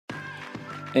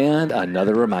And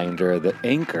another reminder that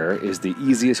Anchor is the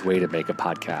easiest way to make a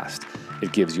podcast.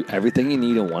 It gives you everything you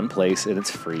need in one place and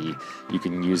it's free. You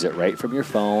can use it right from your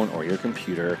phone or your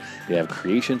computer. They have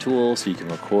creation tools so you can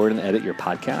record and edit your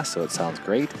podcast so it sounds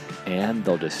great, and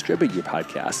they'll distribute your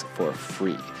podcast for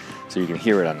free. So you can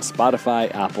hear it on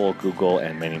Spotify, Apple, Google,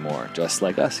 and many more. Just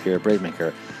like us here at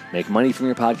Bravemaker. Make money from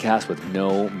your podcast with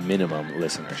no minimum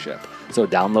listenership. So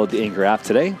download the Anchor app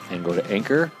today and go to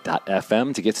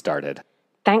anchor.fm to get started.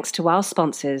 Thanks to our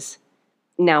sponsors.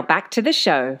 Now back to the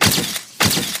show.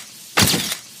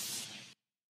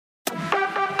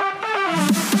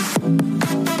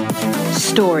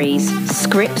 Stories,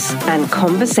 scripts, and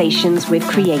conversations with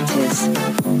creators.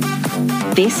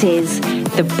 This is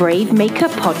the Bravemaker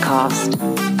Podcast.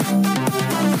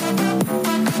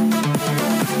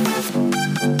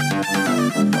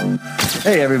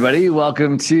 Hey, everybody.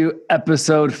 Welcome to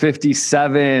episode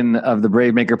 57 of the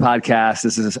Bravemaker Podcast.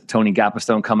 This is Tony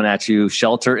Gapistone coming at you.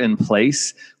 Shelter in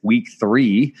place, week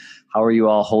 3. How are you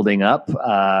all holding up?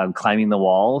 Climbing the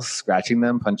walls, scratching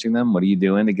them, punching them? What are you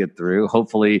doing to get through?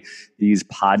 Hopefully, these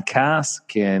podcasts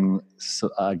can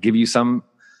give you some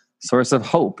source of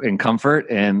hope and comfort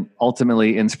and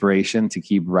ultimately inspiration to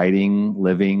keep writing,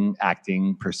 living,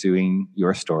 acting, pursuing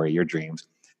your story, your dreams.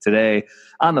 Today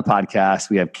on the podcast,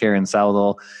 we have Keren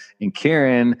Southall, and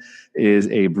Keren is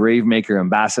a Bravemaker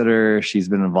ambassador. She's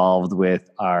been involved with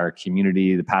our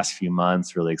community the past few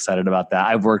months. Really excited about that.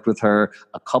 I've worked with her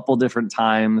a couple different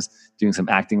times doing some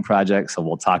acting projects, so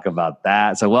we'll talk about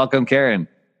that. So welcome, Keren.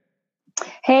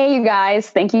 Hey, you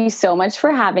guys. Thank you so much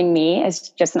for having me. It's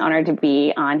just an honor to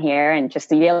be on here and just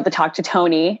to be able to talk to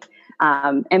Tony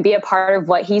and be a part of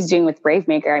what he's doing with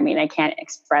Bravemaker. I mean, I can't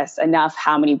express enough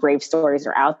how many brave stories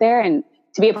are out there. And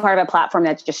to be a part of a platform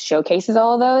that just showcases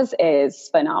all of those is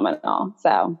phenomenal.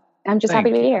 So I'm just happy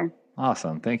to be here.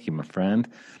 Awesome. Thank you, my friend.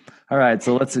 All right.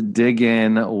 So let's dig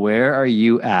in. Where are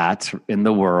you at in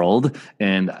the world?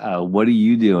 And what are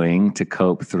you doing to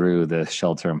cope through the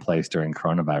shelter in place during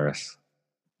coronavirus?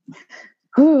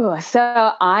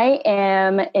 So I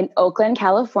am in Oakland,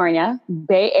 California,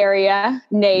 Bay Area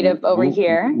native over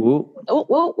here.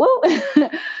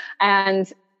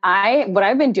 And what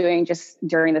I've been doing just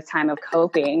during this time of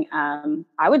coping,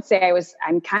 I would say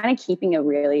I'm kind of keeping a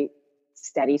really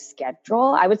steady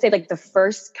schedule. I would say like the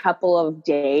first couple of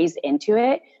days into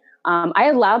it, I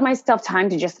allowed myself time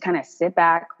to just kind of sit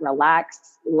back, relax,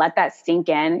 let that sink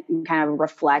in and kind of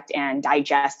reflect and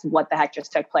digest what the heck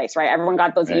just took place, right? Everyone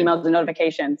got those emails and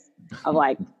notifications of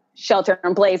like shelter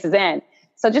in place is in.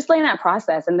 So just letting that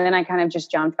process. And then I kind of just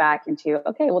jumped back into,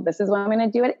 okay, well, this is what I'm going to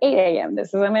do at 8 a.m. This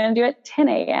is what I'm going to do at 10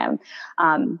 a.m.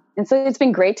 And so it's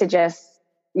been great to just,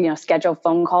 schedule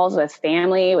phone calls with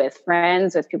family, with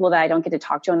friends, with people that I don't get to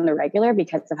talk to on the regular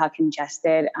because of how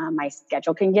congested my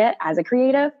schedule can get as a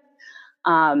creative.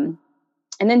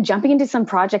 And then jumping into some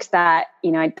projects that,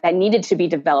 that needed to be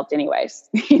developed anyways,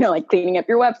 like cleaning up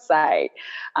your website,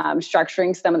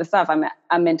 structuring some of the stuff. I'm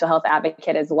a mental health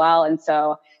advocate as well. And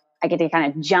so I get to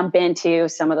kind of jump into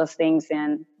some of those things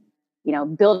and,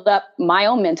 build up my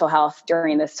own mental health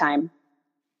during this time.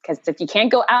 Because if you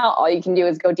can't go out, all you can do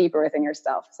is go deeper within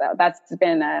yourself. So that's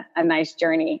been a nice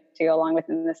journey to go along with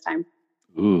in this time.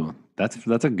 Ooh, that's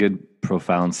a good,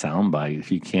 profound soundbite.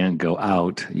 If you can't go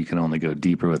out, you can only go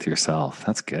deeper with yourself.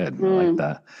 That's good. I like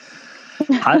that.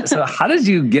 So how did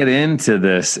you get into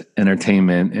this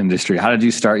entertainment industry? How did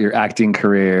you start your acting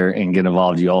career and get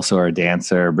involved? You also are a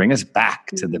dancer. Bring us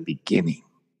back to the beginning.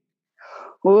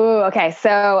 Ooh, okay.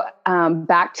 So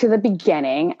back to the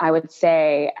beginning, I would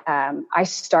say I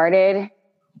started.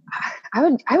 I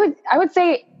would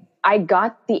say I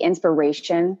got the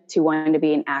inspiration to wanting to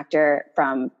be an actor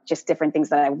from just different things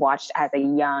that I watched as a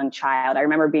young child. I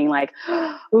remember being like,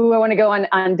 "Ooh, I want to go on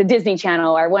the Disney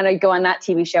Channel, or I want to go on that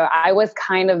TV show." I was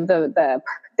kind of the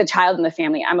child in the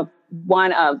family. I'm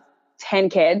one of 10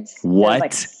 kids. What? There's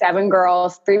like 7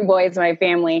 girls, 3 boys in my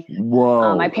family.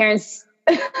 Whoa. My parents,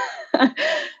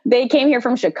 they came here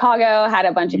from Chicago, had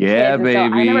a bunch of kids. Yeah, and baby. so I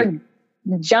remember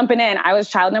jumping in. I was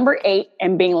child number 8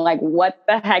 and being like, what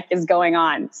the heck is going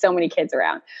on? So many kids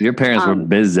around. Your parents were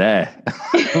busy.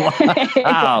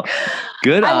 Wow.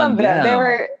 Good I on love them.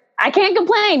 them. I can't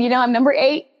complain. I'm number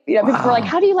 8. People were like,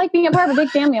 how do you like being a part of a big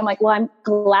family? I'm like, well, I'm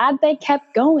glad they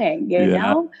kept going, you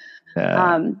know?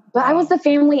 Yeah. But I was the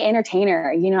family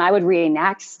entertainer. I would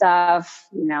reenact stuff,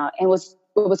 and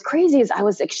what was crazy is I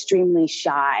was extremely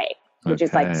shy, which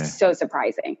is like so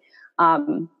surprising.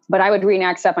 But I would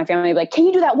reenact stuff. My family would be like, can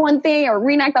you do that one thing or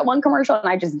reenact that one commercial? And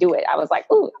I just do it. I was like,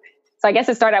 ooh. So I guess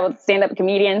it started out with stand-up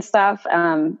comedian stuff.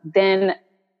 Then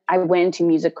I went into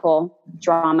musical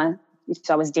drama,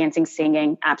 So I was dancing,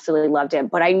 singing, absolutely loved it.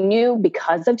 But I knew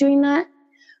because of doing that,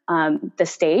 the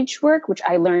stage work, which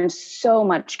I learned so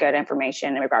much good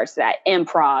information in regards to that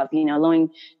improv,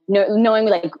 knowing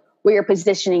like where your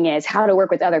positioning is, how to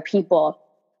work with other people.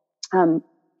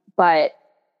 But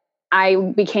I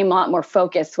became a lot more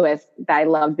focused with that. I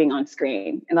loved being on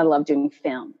screen and I love doing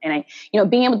film, and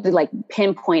being able to like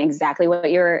pinpoint exactly what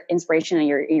your inspiration and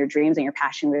your dreams and your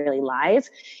passion really lies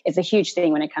is a huge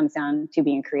thing when it comes down to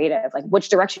being creative. Like, which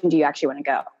direction do you actually want to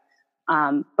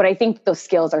go? But I think those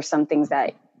skills are some things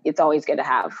that it's always good to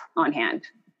have on hand,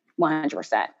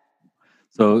 100%.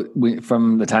 So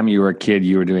from the time you were a kid,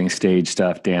 you were doing stage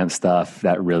stuff, dance stuff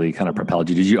that really kind of propelled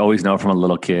you. Did you always know from a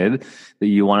little kid that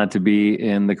you wanted to be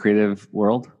in the creative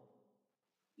world?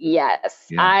 Yes.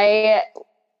 Yeah.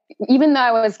 Even though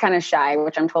I was kind of shy,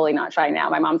 which I'm totally not shy now,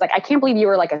 my mom's like, I can't believe you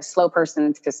were like a slow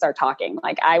person to start talking.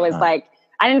 Like I was like,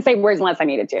 I didn't say words unless I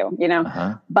needed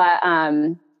to, but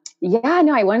I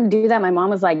wanted to do that. My mom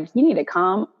was like, you need to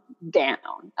calm down.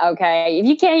 Okay. If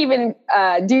you can't even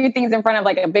do things in front of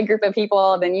like a big group of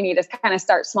people, then you need to kind of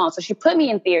start small. So she put me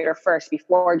in theater first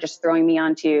before just throwing me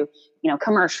onto,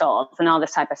 commercials and all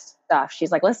this type of stuff.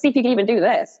 She's like, let's see if you can even do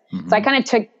this. Mm-hmm. So I kind of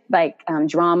took like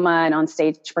drama and on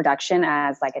stage production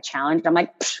as like a challenge. I'm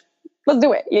like, let's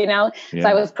do it, Yeah. So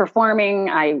I was performing,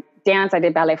 I danced, I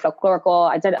did ballet folklorical.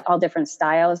 I did all different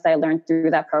styles that I learned through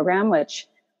that program, which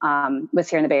was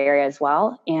here in the Bay Area as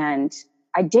well. And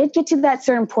I did get to that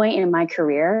certain point in my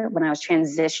career when I was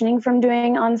transitioning from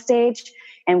doing on stage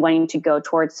and wanting to go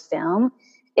towards film.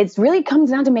 It really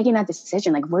comes down to making that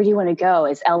decision. Like, where do you want to go?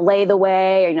 Is LA the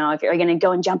way? Or, if you're going to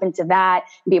go and jump into that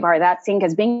and be a part of that scene?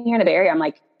 Because being here in the Bay Area, I'm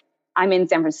like, I'm in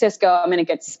San Francisco. I'm in a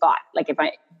good spot. Like, am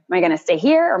I going to stay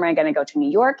here or am I going to go to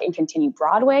New York and continue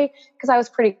Broadway? Because I was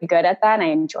pretty good at that and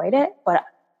I enjoyed it. But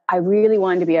I really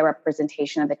wanted to be a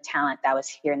representation of the talent that was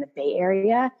here in the Bay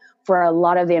Area for a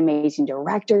lot of the amazing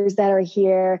directors that are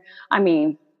here. I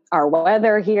mean, our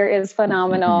weather here is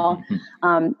phenomenal,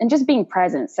 and just being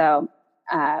present. So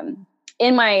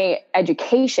in my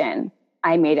education,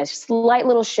 I made a slight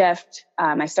little shift.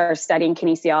 I started studying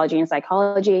kinesiology and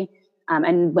psychology,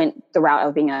 and went the route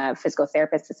of being a physical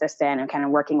therapist assistant and kind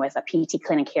of working with a PT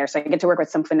clinic here. So I get to work with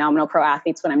some phenomenal pro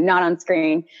athletes when I'm not on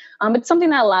screen. But something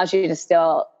that allows you to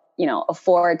still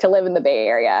afford to live in the Bay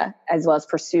Area as well as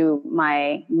pursue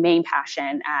my main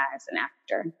passion as an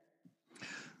actor.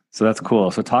 So that's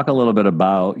cool. So talk a little bit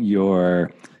about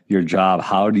your job.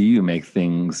 How do you make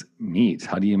things meet?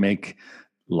 How do you make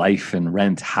life and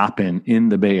rent happen in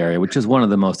the Bay Area, which is one of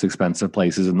the most expensive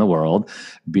places in the world,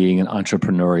 being an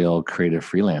entrepreneurial creative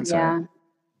freelancer?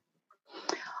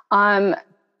 Yeah.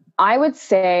 I would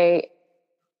say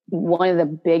one of the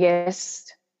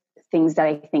biggest things that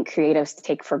I think creatives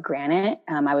take for granted,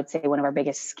 I would say one of our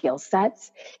biggest skill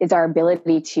sets is our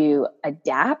ability to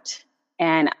adapt.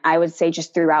 And I would say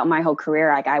just throughout my whole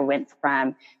career, like I went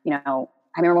from, I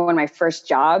remember one of my first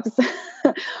jobs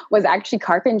was actually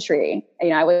carpentry.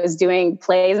 I was doing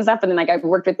plays and stuff. And then I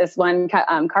worked with this one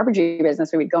carpentry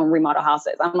business where we'd go and remodel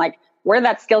houses. I'm like, where did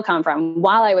that skill come from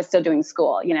while I was still doing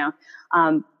school,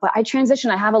 But I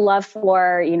transitioned. I have a love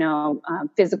for,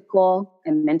 physical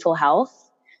and mental health.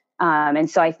 And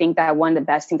so I think that one of the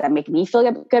best things that make me feel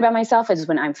good about myself is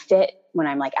when I'm fit, when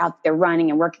I'm like out there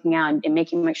running and working out and make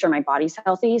sure my body's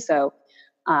healthy. So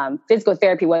physical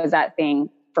therapy was that thing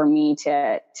for me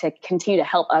to continue to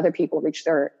help other people reach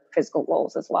their physical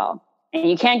goals as well. And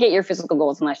you can't get your physical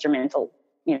goals unless your mental,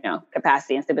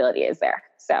 capacity and stability is there.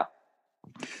 So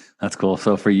that's cool.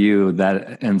 So for you,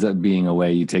 that ends up being a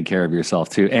way you take care of yourself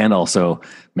too, and also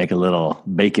make a little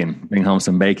bacon, bring home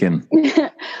some bacon.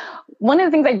 One of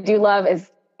the things I do love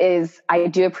is I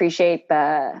do appreciate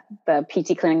the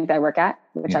PT clinic that I work at,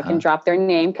 which I can drop their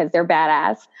name because they're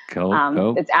badass.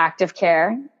 Cool. It's Active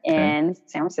Care in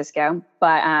San Francisco,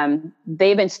 but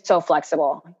they've been so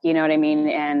flexible. You know what I mean?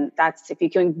 And that's, if you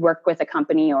can work with a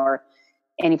company or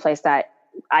any place that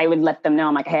I would let them know,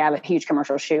 I'm like, hey, I have a huge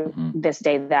commercial shoot this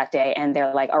day, that day. And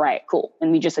they're like, all right, cool.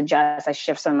 And we just adjust. I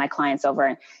shift some of my clients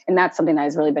over. And that's something that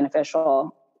is really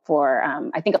beneficial for,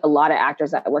 I think a lot of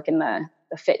actors that work in the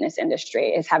fitness industry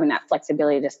is having that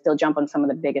flexibility to still jump on some of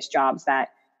the biggest jobs that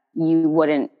you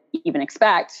wouldn't even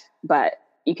expect, but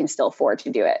you can still afford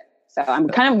to do it. So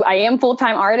I am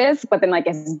full-time artist, but then like,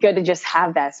 it's good to just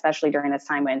have that, especially during this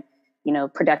time when,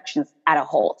 production's at a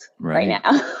halt right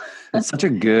now. It's such a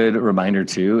good reminder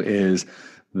too, is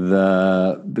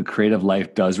the creative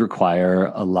life does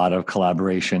require a lot of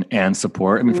collaboration and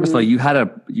support. I mean, first of all, you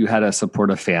had a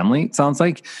supportive family. It sounds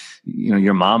like,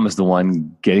 your mom is the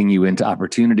one getting you into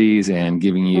opportunities and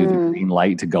giving you the green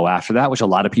light to go after that, which a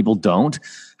lot of people don't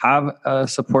have a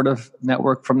supportive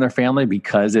network from their family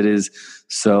because it is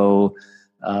so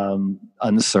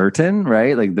uncertain,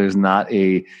 right? Like there's not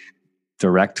a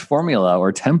direct formula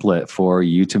or template for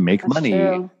you to make money,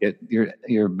 get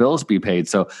your bills be paid.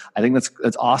 So I think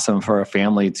that's awesome for a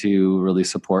family to really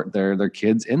support their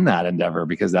kids in that endeavor,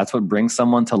 because that's what brings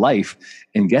someone to life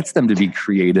and gets them to be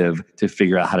creative to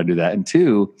figure out how to do that. And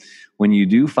two, when you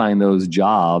do find those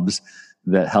jobs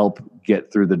that help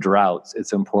get through the droughts,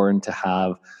 it's important to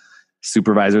have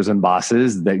supervisors and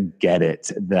bosses that get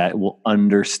it, that will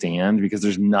understand, because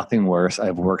there's nothing worse.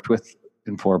 I've worked with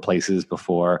in 4 places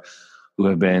before who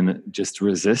have been just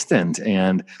resistant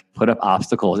and put up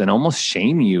obstacles and almost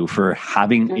shame you for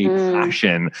having a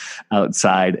passion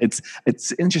outside.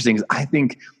 It's interesting because I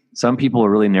think some people are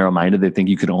really narrow-minded. They think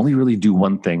you can only really do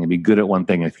one thing and be good at one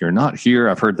thing. If you're not here,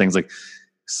 I've heard things like,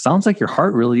 sounds like your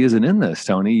heart really isn't in this,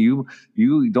 Tony. You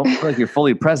don't feel like you're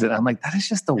fully present. I'm like, that is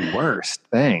just the worst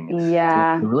thing.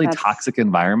 Yeah. It's a really toxic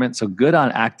environment. So good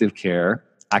on active care,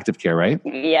 right?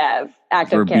 Yes.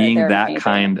 Active for care. being that amazing.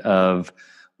 kind of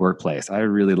workplace. I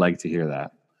really like to hear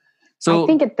that. So I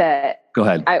think go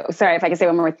ahead. Sorry, if I can say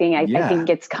one more thing. I think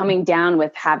it's coming down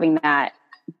with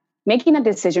making that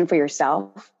decision for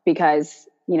yourself, because,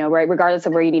 regardless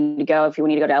of where you need to go, if you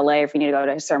need to go to LA, or if you need to go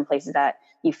to certain places that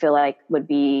you feel like would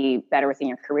be better within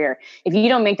your career, if you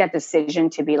don't make that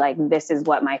decision to be like, this is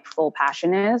what my full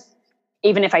passion is,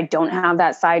 even if I don't have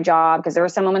that side job, because there were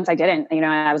some moments I didn't,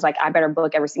 I was like, I better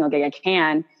book every single gig I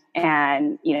can.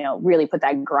 And, really put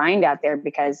that grind out there,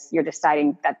 because you're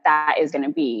deciding that is going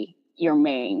to be your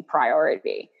main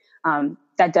priority.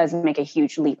 That does make a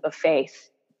huge leap of faith,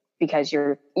 because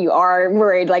you are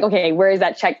worried, like, okay, where is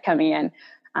that check coming in?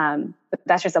 But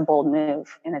that's just a bold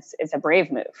move, and it's a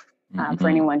brave move for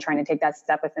anyone trying to take that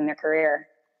step within their career,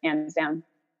 hands down.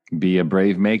 Be a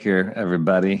brave maker,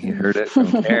 everybody. You heard it from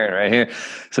Keren right here.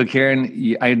 So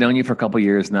Keren, I've known you for a couple of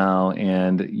years now,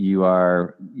 and you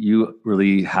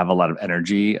really have a lot of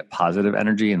energy, positive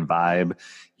energy and vibe.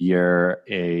 You're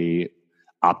a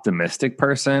optimistic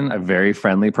person, a very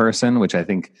friendly person, which I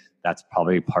think that's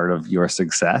probably part of your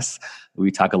success. We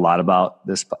talk a lot about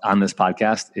this on this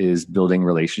podcast, is building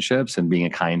relationships, and being a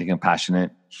kind and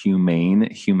compassionate, humane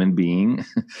human being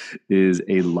is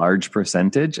a large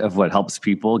percentage of what helps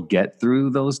people get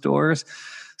through those doors.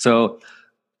 So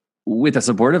with a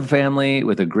supportive family,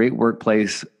 with a great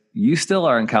workplace, you still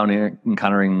are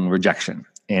encountering rejection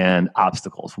and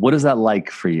obstacles. What is that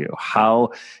like for you?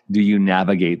 How do you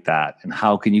navigate that? And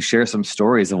how can you share some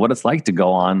stories of what it's like to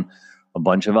go on a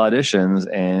bunch of auditions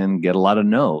and get a lot of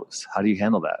no's? How do you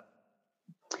handle that?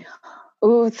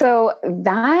 Ooh, so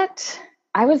that,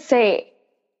 I would say,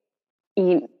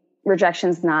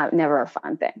 rejection's never a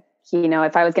fun thing.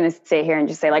 If I was going to sit here and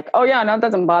just say like, oh yeah, no, it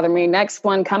doesn't bother me, next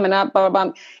one coming up, blah, blah,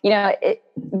 blah.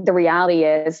 The reality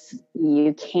is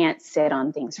you can't sit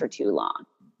on things for too long.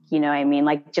 You know what I mean?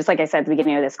 Like, just like I said at the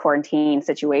beginning of this quarantine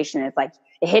situation, it's like,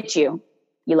 it hits you.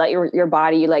 You let your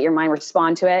body, you let your mind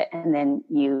respond to it, and then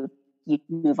you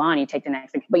move on, you take the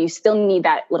next thing. But you still need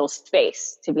that little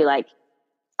space to be like,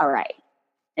 all right,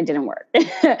 it didn't work.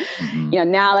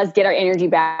 Now let's get our energy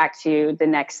back to the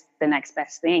next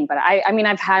best thing. But I mean,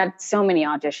 I've had so many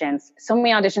auditions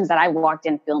that I walked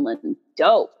in feeling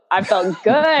dope. I felt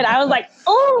good. I was like,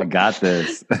 oh, I got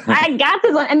this. I got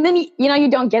this one. And then, you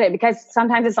don't get it, because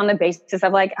sometimes it's on the basis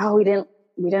of like, oh, we didn't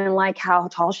like how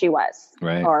tall she was.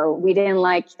 Right. Or we didn't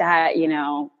like that,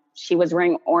 she was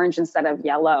wearing orange instead of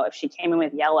yellow. If she came in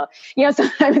with yellow,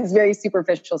 sometimes it's very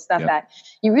superficial stuff that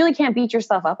you really can't beat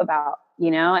yourself up about,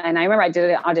 And I remember I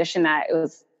did an audition that it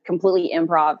was completely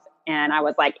improv. And I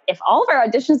was like, if all of our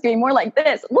auditions could be more like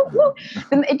this,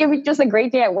 then it could be just a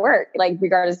great day at work, like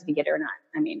regardless if you get it or not.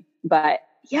 I mean, but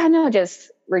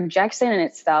just rejection in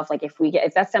itself. Like if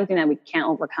that's something that we can't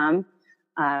overcome,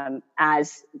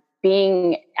 as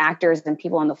being actors and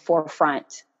people on the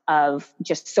forefront of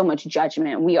just so much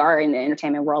judgment. We are in the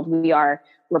entertainment world. We're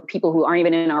people who aren't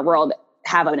even in our world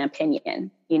have an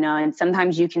opinion, and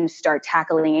sometimes you can start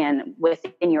tackling in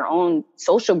within your own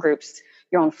social groups,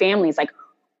 your own families, like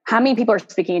how many people are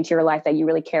speaking into your life that you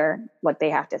really care what they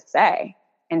have to say,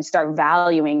 and start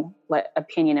valuing what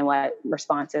opinion and what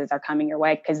responses are coming your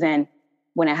way. Because then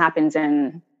when it happens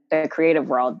in the creative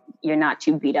world, you're not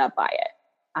too beat up by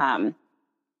it.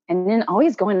 And then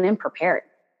always going in prepared,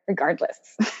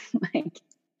 regardless.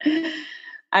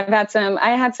 I had some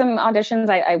auditions.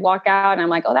 I walk out and I'm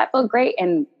like, oh, that felt great.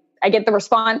 And I get the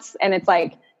response and it's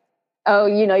like, oh,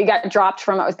 you got dropped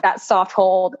from that soft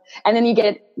hold. And then you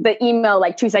get the email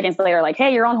like 2 seconds later, like,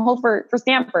 hey, you're on hold for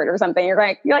Stanford or something. You're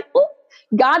like, oh,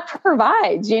 God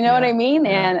provides, you know what I mean?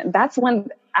 Yeah. And that's when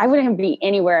I wouldn't be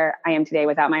anywhere I am today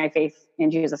without my faith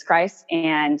in Jesus Christ.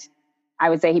 And I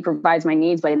would say he provides my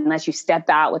needs, but unless you step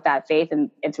out with that faith,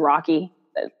 and it's rocky,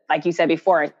 like you said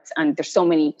before, there's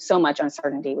so much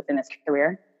uncertainty within this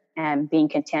career, and being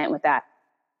content with that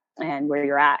and where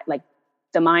you're at. Like,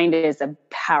 the mind is a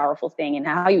powerful thing, and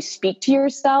how you speak to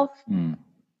yourself and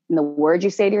the words you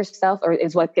say to yourself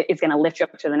is what is going to lift you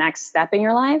up to the next step in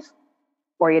your life,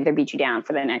 or either beat you down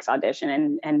for the next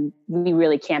audition. And we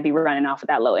really can't be running off with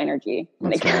that low energy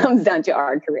when it comes down to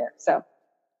our career. So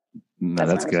no,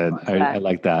 that's good. I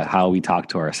like that. How we talk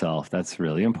to ourselves. That's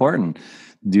really important.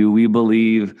 Do we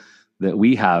believe that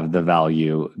we have the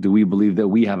value? Do we believe that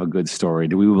we have a good story?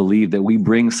 Do we believe that we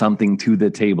bring something to the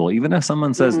table? Even if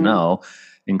someone says no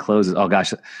and closes, oh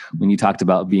gosh, when you talked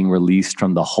about being released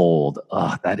from the hold,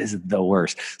 that is the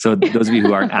worst. So those of you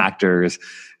who aren't actors,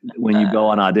 when you go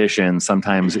on audition,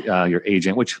 sometimes your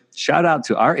agent, which shout out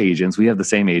to our agents. We have the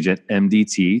same agent,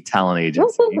 MDT, talent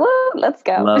agency. Let's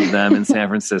go. Love them in San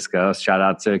Francisco. Shout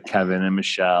out to Kevin and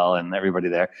Michelle and everybody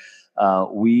there.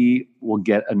 We will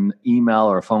get an email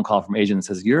or a phone call from agent that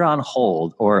says, you're on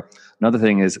hold. Or another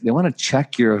thing is they want to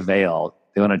check your avail.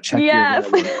 They want to check your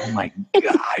avail. Oh my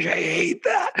gosh, I hate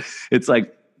that. It's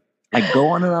like, I go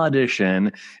on an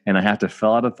audition and I have to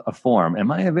fill out a form. Am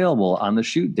I available on the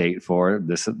shoot date for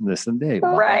this and date?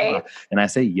 Right. And I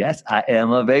say, yes, I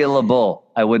am available.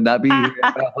 I would not be here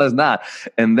if I was not.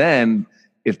 And then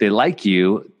if they like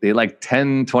you, they like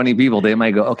 10, 20 people, they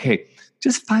might go, okay,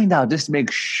 just find out, just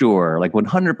make sure, like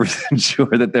 100%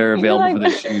 sure that they're available for the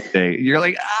shoot date. You're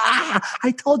like,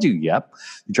 I told you, yep.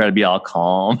 You try to be all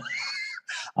calm.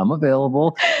 I'm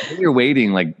available. You're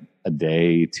waiting like a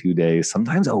day, 2 days,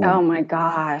 sometimes a week. Oh my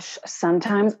gosh.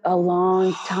 Sometimes a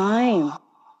long time.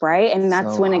 Right. And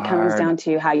that's so when it comes down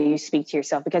to how you speak to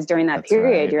yourself, because during that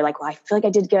period, you're like, well, I feel like I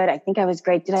did good. I think I was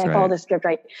great. Did I follow the script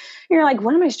right? And you're like,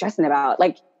 what am I stressing about?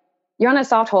 Like, you're on a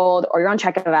soft hold or you're on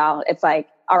check eval. It's like,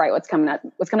 all right, what's coming up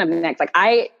next? Like,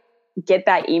 I get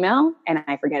that email and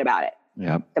I forget about it.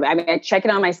 Yep. I mean, I check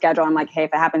it on my schedule. I'm like, hey,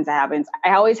 if it happens, it happens.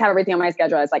 I always have everything on my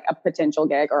schedule as like a potential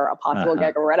gig or a possible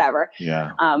gig or whatever.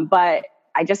 Yeah. But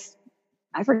I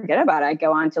forget about it. I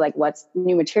go on to like, what's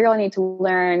new material I need to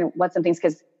learn, what's some things,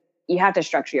 because you have to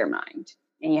structure your mind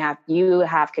and you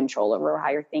have control over how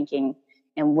you're thinking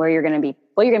and what you're going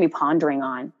to be pondering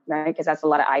on, right? Because that's a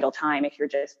lot of idle time if you're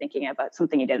just thinking about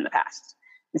something you did in the past.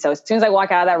 And so as soon as I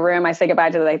walk out of that room, I say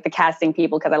goodbye to like the casting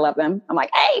people because I love them. I'm like,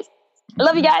 hey, I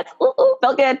love you guys. Ooh,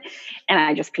 felt good. And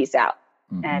I just peace out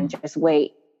and just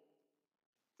wait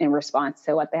in response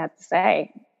to what they have to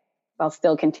say while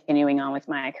still continuing on with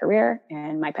my career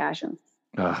and my passions.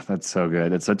 Oh, that's so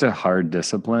good. It's such a hard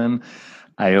discipline.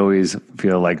 I always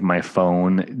feel like my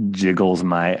phone jiggles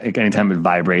like anytime it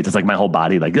vibrates, it's like my whole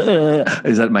body, like,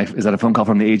 is that a phone call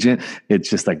from the agent? It's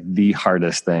just like the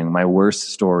hardest thing. My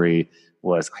worst story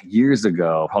was years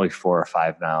ago, probably 4 or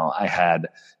 5 now. I had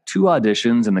 2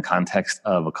 auditions in the context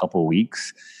of a couple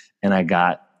weeks, and I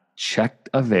got checked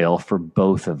avail for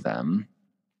both of them.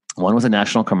 One was a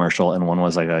national commercial, and one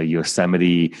was like a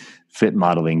Yosemite fit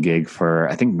modeling gig for,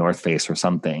 I think, North Face or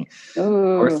something.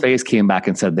 Ooh. North Face came back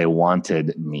and said they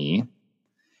wanted me,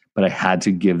 but I had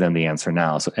to give them the answer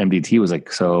now. So MDT was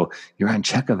like, so you're on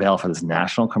check avail for this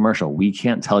national commercial. We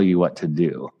can't tell you what to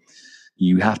do.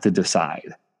 You have to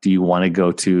decide. Do you want to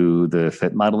go to the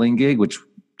fit modeling gig, which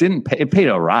didn't pay, it paid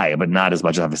all right, but not as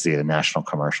much as obviously a national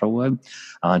commercial would.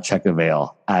 On check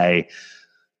avail, I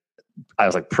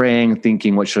was like praying,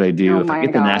 thinking, what should I do? If I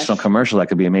get the national commercial, that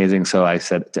could be amazing. So I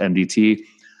said to MDT,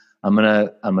 I'm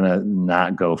gonna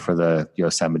not go for the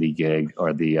Yosemite gig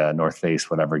or the North Face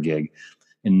whatever gig.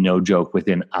 And no joke,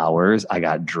 within hours, I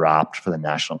got dropped for the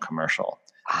national commercial.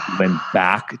 Went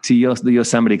back to the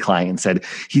Yosemite client and said,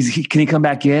 can he come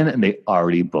back in? And they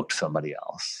already booked somebody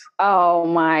else. Oh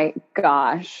my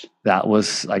gosh. That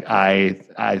was like, I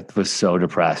was so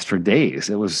depressed for days.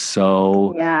 It was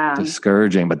so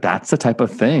discouraging, but that's the type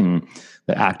of thing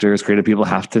that actors, creative people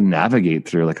have to navigate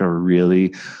through, like a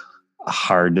really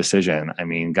hard decision. I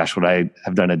mean, gosh, would I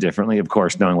have done it differently? Of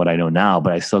course, knowing what I know now,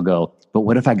 but I still go, but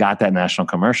what if I got that national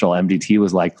commercial? MDT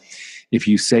was like, if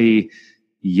you say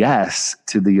yes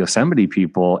to the Yosemite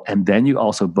people, and then you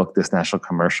also book this national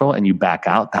commercial and you back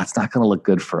out, that's not going to look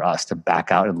good for us to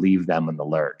back out and leave them in the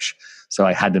lurch. So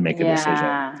I had to make a decision,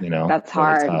 That's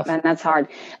hard. And that's hard.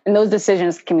 And those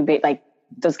decisions can be like,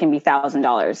 those can be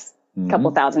 $1,000,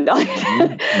 couple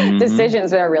 $1,000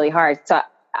 decisions that are really hard. So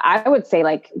I would say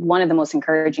like one of the most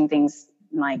encouraging things,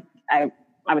 like I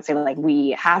would say like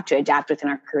we have to adapt within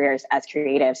our careers as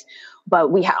creatives,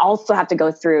 but we also have to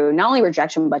go through not only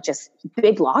rejection, but just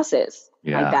big losses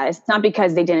like that. It's not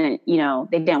because they didn't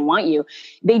want you.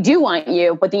 They do want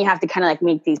you, but then you have to kind of like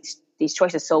make these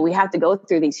choices. So we have to go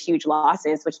through these huge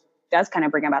losses, which does kind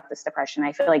of bring about this depression.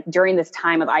 I feel like during this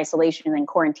time of isolation and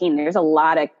quarantine, there's a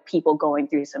lot of people going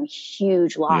through some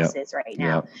huge losses right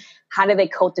now. Yep. How do they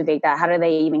cultivate that? How do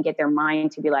they even get their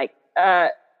mind to be like,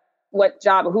 what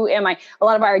job, who am I? A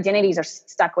lot of our identities are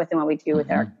stuck within what we do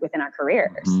within our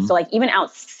careers. So like even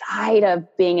outside of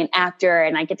being an actor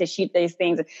and I get to shoot these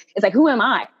things, it's like, who am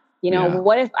I? You know,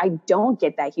 what if I don't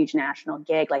get that huge national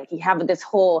gig? Like you have this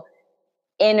whole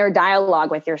inner dialogue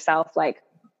with yourself. Like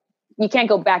you can't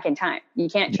go back in time. You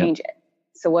can't change it.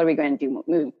 So what are we going to do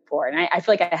moving forward? And I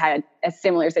feel like I had a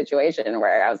similar situation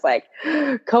where I was like,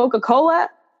 Coca-Cola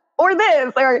or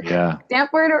this, or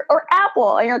Stanford or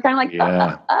Apple. And you're kind of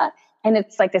like, and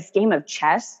it's like this game of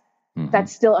chess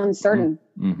that's still uncertain,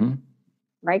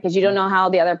 right? Because you don't know how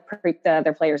the other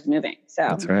player's moving. So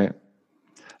that's right.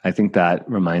 I think that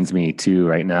reminds me too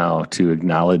right now to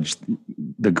acknowledge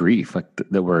the grief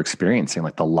that we're experiencing,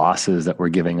 like the losses that we're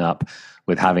giving up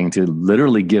with having to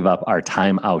literally give up our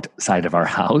time outside of our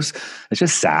house. It's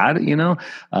just sad, you know.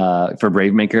 For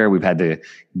Bravemaker, we've had to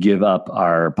give up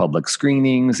our public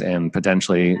screenings and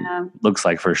potentially looks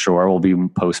like for sure we'll be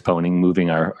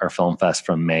moving our film fest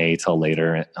from May till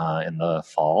later in the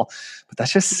fall. But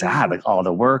that's just sad, like all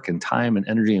the work and time and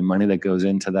energy and money that goes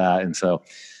into that. And so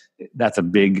that's a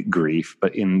big grief.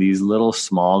 But in these little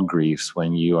small griefs,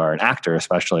 when you are an actor,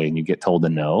 especially, and you get told to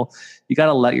no, you got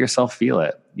to let yourself feel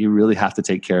it. You really have to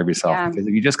take care of yourself because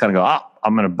if you just kind of go,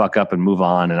 I'm going to buck up and move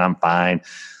on and I'm fine,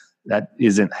 that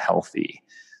isn't healthy.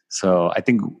 So I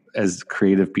think as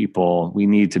creative people, we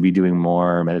need to be doing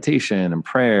more meditation and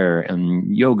prayer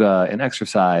and yoga and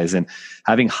exercise and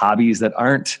having hobbies that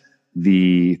aren't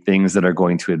the things that are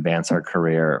going to advance our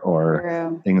career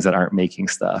or things that aren't making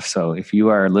stuff. So if you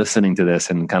are listening to this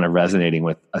and kind of resonating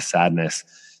with a sadness,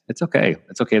 it's okay.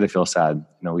 It's okay to feel sad.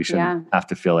 You know, we shouldn't have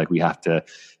to feel like we have to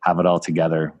have it all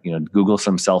together. You know, Google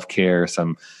some self-care,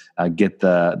 get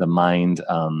the mind.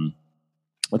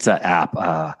 What's that app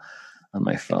on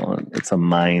my phone? It's a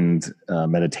mind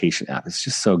meditation app. It's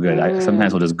just so good. I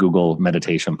sometimes will just Google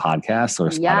meditation podcasts or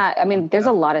Spotify. I mean, there's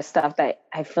a lot of stuff that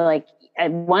I feel like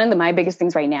one of my biggest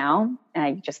things right now, and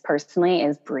I just personally,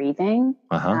 is breathing.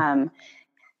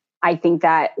 I think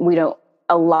that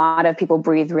a lot of people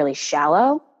breathe really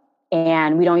shallow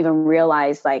and we don't even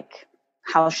realize like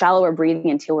how shallow we're breathing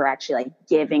until we're actually like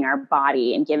giving our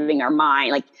body and giving our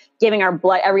mind, like giving our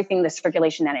blood, everything, the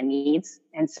circulation that it needs.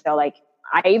 And so like,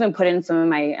 I even put in some of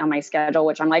on my schedule,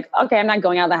 which I'm like, okay, I'm not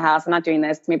going out of the house. I'm not doing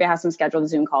this. Maybe I have some scheduled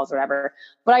Zoom calls or whatever,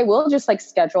 but I will just like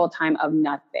schedule time of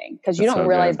nothing. Cause you don't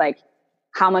realize like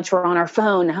how much we're on our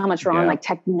phone, how much we're on like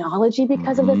technology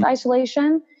because of this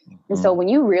isolation. And so when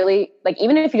you really like,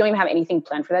 even if you don't even have anything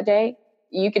planned for that day,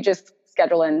 you could just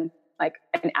schedule in like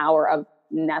an hour of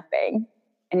nothing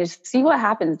and just see what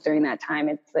happens during that time.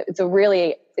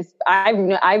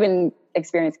 I've been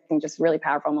experiencing just really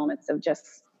powerful moments of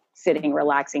just sitting,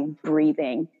 relaxing,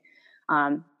 breathing,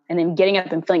 and then getting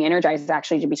up and feeling energized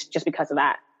actually just because of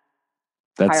that.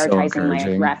 That's prioritizing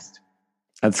my rest.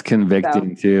 That's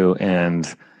convicting too and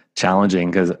challenging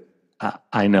because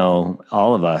I know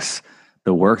all of us,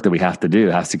 the work that we have to do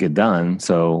has to get done.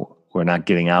 So we're not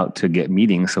getting out to get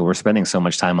meetings. So we're spending so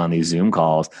much time on these Zoom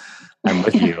calls. I'm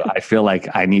with you. I feel like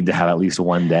I need to have at least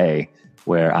one day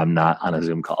where I'm not on a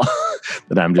Zoom call,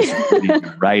 that I'm just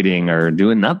writing or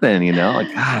doing nothing, you know,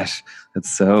 like, gosh, that's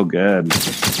so good.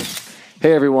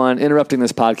 Hey everyone, interrupting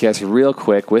this podcast real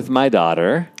quick with my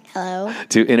daughter. Hello.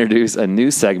 To introduce a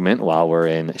new segment while we're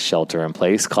in shelter in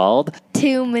place called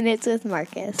 2 Minutes with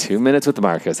Marcus. 2 Minutes with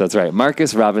Marcus. That's right.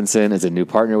 Marcus Robinson is a new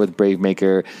partner with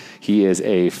Bravemaker. He is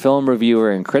a film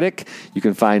reviewer and critic. You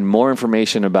can find more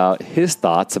information about his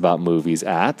thoughts about movies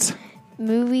at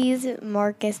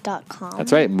moviesmarcus.com.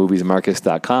 That's right.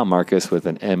 Moviesmarcus.com. Marcus with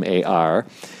an MARKUS.com.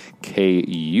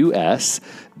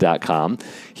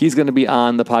 He's going to be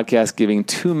on the podcast giving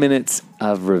 2 minutes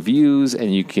of reviews,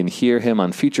 and you can hear him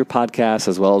on future podcasts,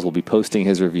 as well as we'll be posting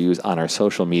his reviews on our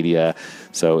social media.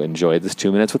 So enjoy this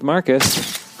 2 minutes with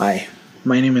Marcus. Hi,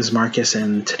 my name is Marcus,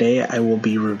 and today I will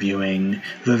be reviewing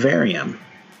Vivarium.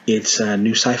 It's a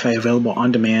new sci-fi available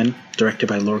on demand, directed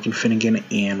by Lorcan Finnegan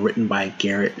and written by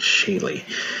Garrett Shaley.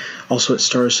 Also, it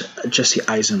stars Jesse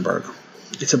Eisenberg.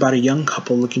 It's about a young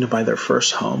couple looking to buy their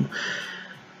first home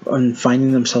and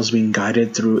finding themselves being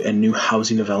guided through a new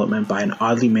housing development by an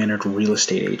oddly mannered real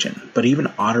estate agent. But even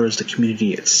odder is the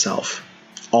community itself.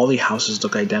 All the houses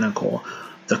look identical.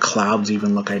 The clouds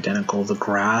even look identical. The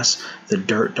grass, the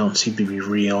dirt don't seem to be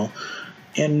real.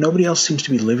 And nobody else seems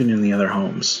to be living in the other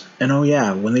homes. And oh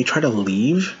yeah, when they try to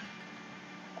leave,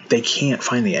 they can't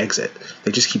find the exit.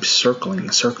 They just keep circling,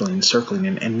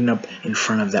 and ending up in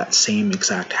front of that same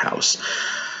exact house.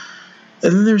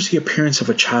 And then there's the appearance of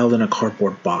a child in a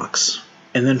cardboard box.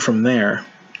 And then from there,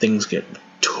 things get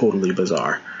totally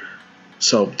bizarre.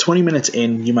 So 20 minutes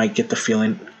in, you might get the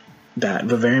feeling that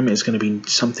Vivarium is going to be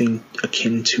something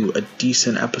akin to a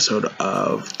decent episode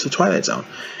of The Twilight Zone.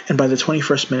 And by the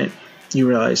 21st minute, you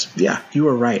realize, yeah, you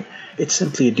were right. It's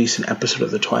simply a decent episode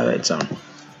of The Twilight Zone.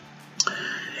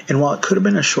 And while it could have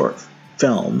been a short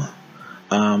film,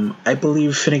 I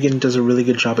believe Finnegan does a really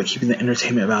good job at keeping the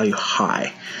entertainment value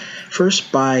high.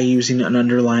 First, by using an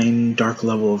underlying dark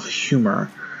level of humor,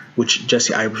 which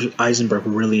Jesse Eisenberg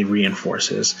really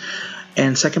reinforces.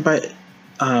 And second, by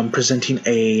presenting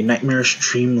a nightmarish,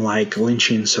 dream-like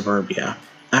Lynchian suburbia.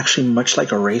 Actually, much like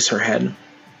Eraserhead,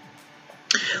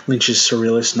 Lynch's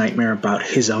surrealist nightmare about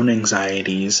his own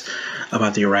anxieties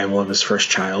about the arrival of his first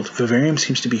child, Vivarium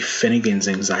seems to be Finnegan's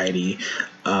anxiety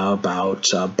about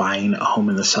buying a home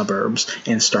in the suburbs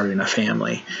and starting a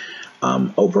family.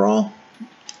 Overall,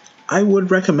 I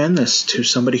would recommend this to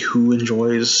somebody who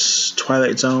enjoys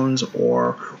Twilight Zones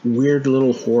or weird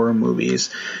little horror movies.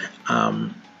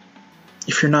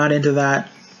 If you're not into that,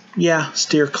 yeah,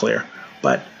 steer clear.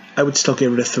 But I would still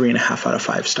give it a 3.5 out of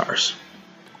 5 stars.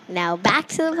 Now back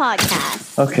to the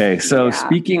podcast. Okay, so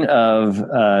speaking of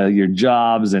your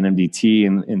jobs and MDT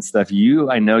and stuff,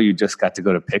 I know you just got to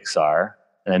go to Pixar,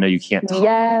 and I know you can't talk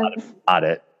about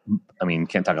it. I mean,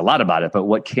 can't talk a lot about it, but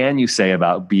what can you say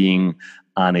about being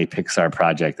on a Pixar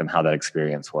project and how that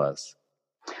experience was?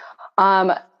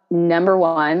 Number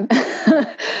one,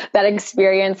 that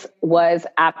experience was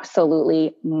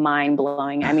absolutely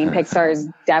mind-blowing. I mean, Pixar is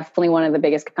definitely one of the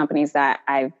biggest companies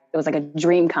it was like a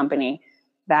dream company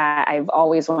that I've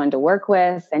always wanted to work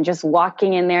with, and just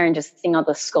walking in there and just seeing all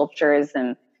the sculptures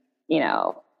and,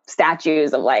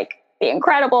 statues of like The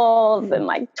Incredibles and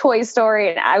like Toy Story.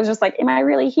 And I was just like, am I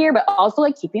really here? But also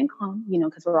like keeping calm,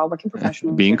 because we're all working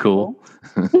professionals. Being cool.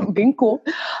 Being cool.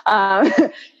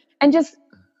 And just,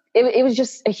 it was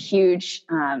just a huge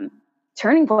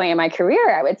turning point in my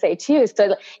career, I would say too.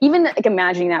 So even like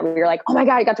imagining that, we were like, oh my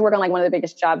God, I got to work on like one of the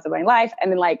biggest jobs of my life.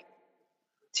 And then like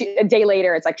a day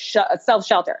later, it's like a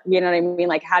self-shelter. You know what I mean?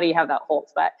 Like, how do you have that hold?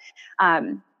 But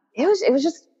it was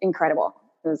just incredible.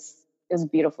 It was a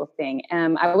beautiful thing.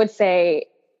 I would say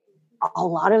a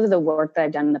lot of the work that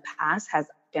I've done in the past has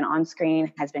been on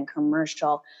screen, has been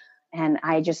commercial. And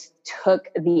I just took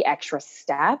the extra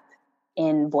step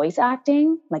in voice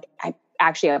acting. Like I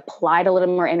actually applied a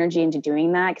little more energy into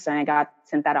doing that, because when I got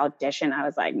sent that audition, I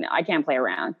was like, no, I can't play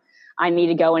around. I need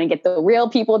to go in and get the real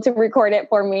people to record it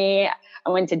for me. I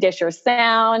went to Disher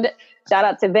Sound. Shout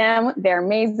out to them. They're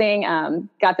amazing.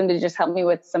 Got them to just help me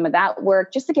with some of that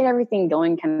work just to get everything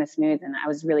going kind of smooth. And I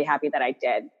was really happy that I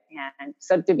did. And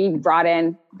so to be brought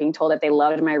in, being told that they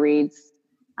loved my reads,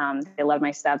 they loved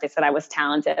my stuff. They said I was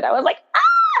talented. I was like,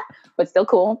 but still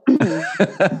cool.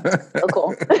 Still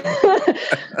cool.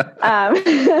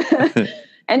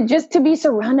 And just to be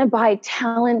surrounded by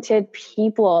talented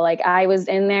people. Like I was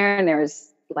in there and there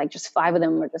was like just 5 of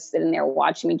them were just sitting there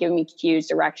watching me, giving me cues,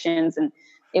 directions. And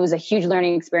it was a huge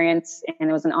learning experience. And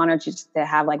it was an honor to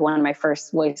have like one of my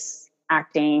first voice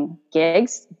acting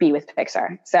gigs be with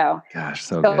Pixar. So, gosh,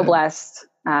 so blessed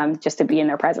just to be in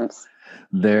their presence.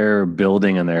 Their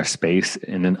building and their space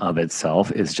in and of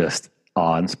itself is just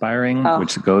awe-inspiring,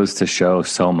 which goes to show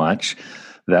so much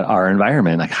that our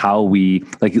environment, like how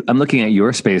I'm looking at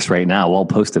your space right now. We'll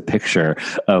post a picture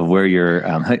of where you're.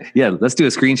 Let's do a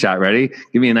screenshot. Ready?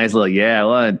 Give me a nice little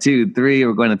 1, 2, 3.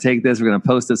 We're going to take this. We're going to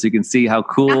post this so you can see how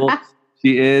cool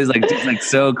she is. Like just like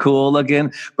so cool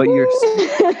looking. But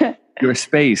your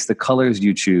space, the colors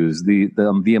you choose,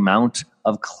 the amount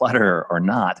of clutter or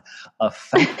not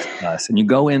affects us. And you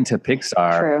go into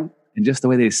Pixar. True. And just the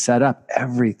way they set up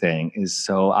everything is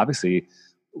so obviously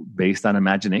based on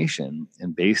imagination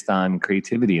and based on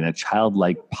creativity and a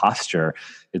childlike posture.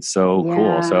 It's so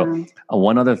cool. So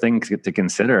one other thing to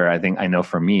consider, I know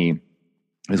for me,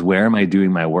 is where am I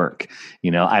doing my work?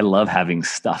 I love having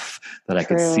stuff that I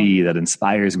can see that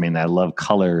inspires me, and I love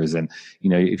colors. And,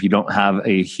 if you don't have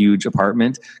a huge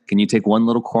apartment, can you take one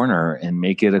little corner and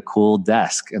make it a cool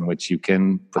desk in which you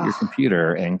can put your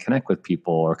computer and connect with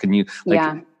people? Or can you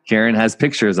Keren has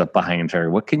pictures up behind her.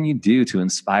 What can you do to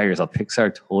inspire yourself?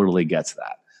 Pixar totally gets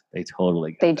that. They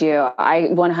totally get They do. I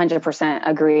 100%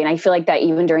 agree. And I feel like that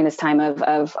even during this time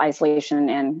of isolation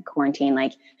and quarantine,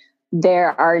 like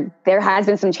there has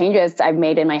been some changes I've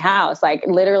made in my house. Like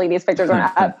literally these pictures were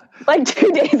up like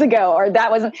 2 days ago, or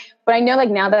that wasn't, but I know like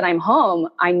now that I'm home,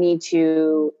 I need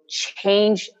to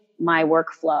change my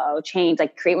workflow,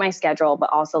 create my schedule, but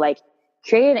also like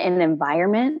create an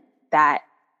environment that,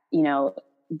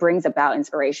 brings about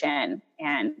inspiration.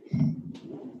 And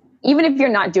even if you're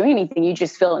not doing anything, you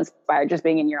just feel inspired just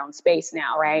being in your own space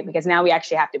now, right? Because now we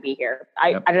actually have to be here.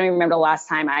 I don't even remember the last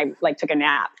time I took a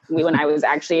nap when I was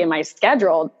actually in my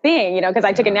scheduled thing, because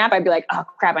I took a nap, I'd be like, oh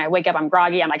crap, and I wake up, I'm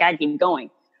groggy. I'm like, I keep going.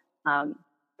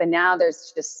 But now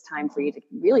there's just time for you to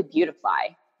really beautify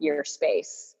your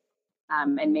space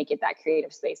and make it that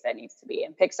creative space that needs to be.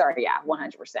 And Pixar,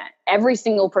 100%. Every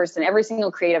single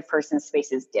creative person's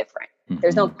space is different. Mm-hmm.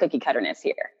 There's no cookie cutterness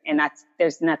here. And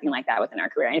there's nothing like that within our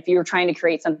career. And if you're trying to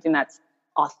create something that's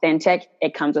authentic,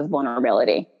 it comes with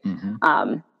vulnerability,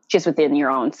 just within your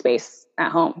own space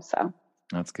at home. So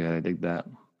that's good. I dig that.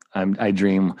 I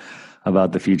dream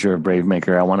about the future of Brave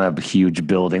Maker. I want a huge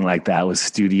building like that with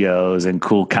studios and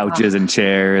cool couches and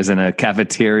chairs and a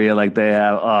cafeteria like they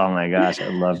have. Oh my gosh, I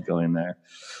love going there.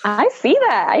 I see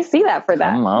that for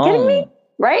that. Kidding me?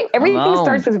 Right? Everything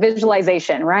starts with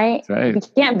visualization, right? If you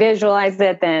can't visualize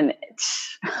it, then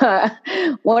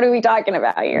what are we talking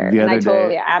about here?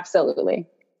 Absolutely.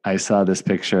 I saw this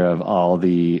picture of all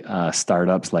the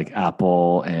startups like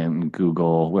Apple and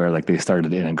Google where like they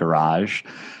started in a garage.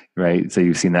 Right. So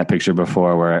you've seen that picture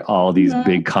before where all these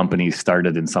big companies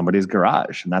started in somebody's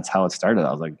garage, and that's how it started.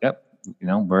 I was like, yep,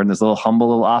 we're in this humble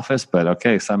little office, but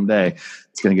okay, someday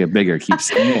it's going to get bigger. Keep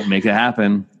seeing it, make it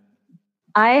happen.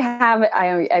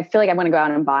 I feel like I'm going to go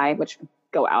out and buy,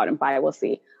 we'll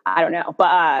see. I don't know.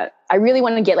 But I really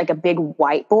want to get like a big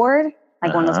whiteboard,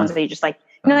 like one of those ones that you just like,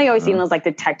 you always see in those like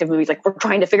detective movies, like we're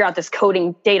trying to figure out this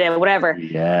coding data, whatever.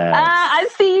 Yes. I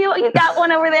see you. You got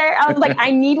one over there. I was like, I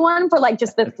need one for like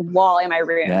just this wall in my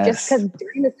room. Yes. Just because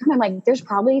during this time, I'm like, there's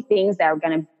probably things that are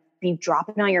going to be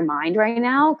dropping on your mind right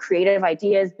now. Creative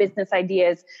ideas, business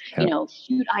ideas,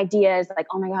 shoot ideas. Like,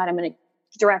 oh my God, I'm going to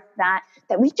direct that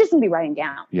we just need to be writing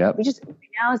down. Yep.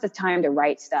 Now is the time to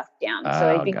write stuff down.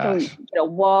 So if you can get a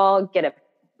wall, get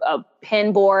a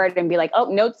pin board and be like, oh,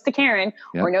 notes to Keren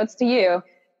or notes to you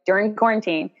during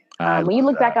quarantine. When you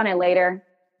look back on it later,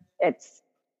 it's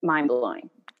mind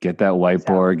blowing. Get that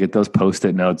whiteboard, get those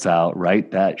Post-it notes out, write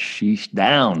that sheesh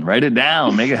down, write it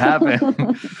down, make it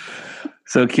happen.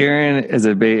 So Keren is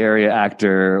a Bay Area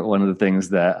actor. One of the things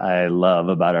that I love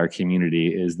about our community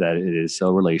is that it is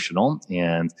so relational,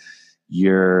 and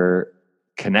your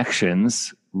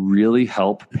connections really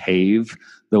help pave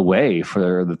the way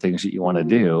for the things that you want to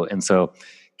do. And so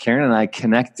Keren and I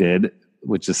connected,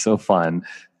 which is so fun,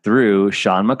 through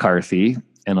Sean McCarthy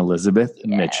and Elizabeth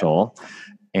Mitchell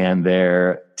and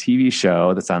their TV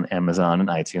show that's on Amazon and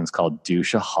iTunes called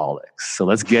Douchaholics. So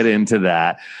let's get into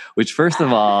that, which first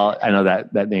of all, I know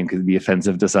that name could be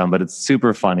offensive to some, but it's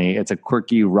super funny. It's a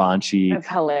quirky, raunchy, it's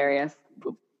hilarious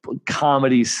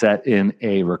comedy set in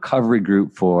a recovery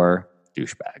group for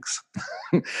douchebags.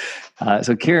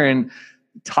 So Keren,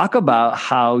 talk about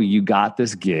how you got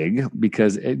this gig,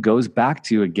 because it goes back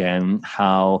to, again,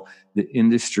 how the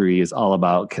industry is all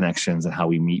about connections and how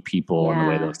we meet people and the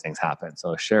way those things happen.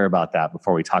 So share about that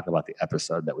before we talk about the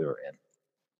episode that we were in.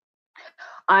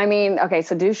 I mean, okay,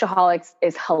 so Douchaholics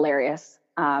is hilarious.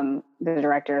 The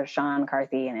director, Sean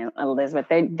McCarthy and Elizabeth,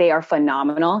 they are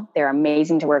phenomenal. They're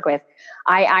amazing to work with.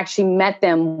 I actually met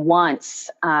them once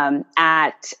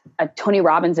at a Tony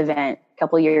Robbins event a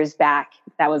couple of years back.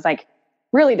 That was like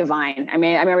really divine. I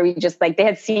mean, I remember they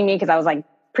had seen me because I was like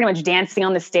pretty much dancing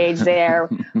on the stage there,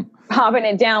 popping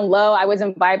it down low. I was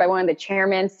invited by one of the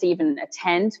chairmen to even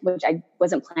attend, which I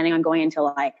wasn't planning on going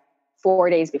until like 4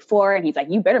 days before. And he's like,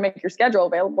 you better make your schedule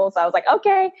available. So I was like,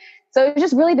 okay. So it was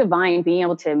just really divine being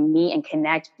able to meet and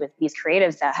connect with these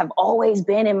creatives that have always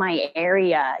been in my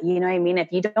area. You know what I mean? If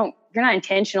you're not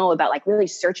intentional about like really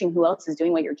searching who else is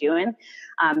doing what you're doing,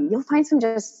 you'll find some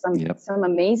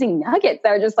amazing nuggets that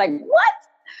are just like,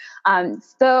 what?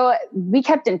 So we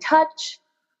kept in touch.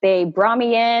 They brought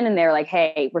me in and they're like,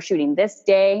 hey, we're shooting this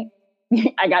day.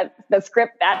 I got the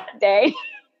script that day.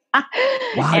 Wow,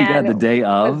 you got the day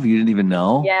of? You didn't even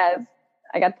know? Yes.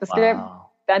 I got the script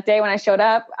that day when I showed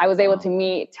up. I was able to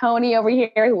meet Tony over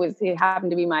here, who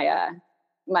happened to be my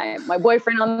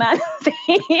boyfriend on that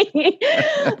thing.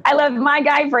 I love my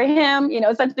guy for him.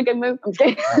 Such a good move. I'm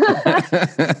kidding.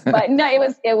 But no,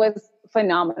 it was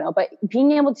phenomenal. But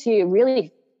being able to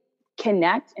really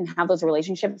connect and have those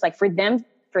relationships, like for them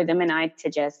and I to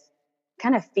just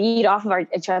kind of feed off of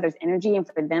each other's energy, and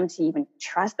for them to even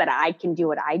trust that I can do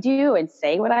what I do and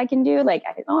say what I can do. Like,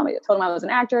 I told them I was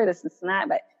an actor, this and that,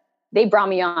 but they brought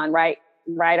me on right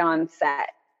on set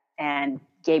and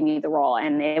gave me the role.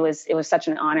 And it was such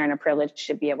an honor and a privilege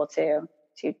to be able to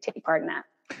take part in that.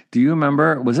 Do you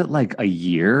remember, was it like a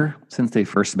year since they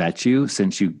first met you,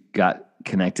 since you got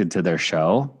connected to their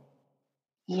show?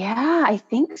 Yeah, I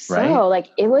think so. Right? Like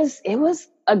it was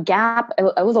a gap. It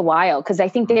was a while because I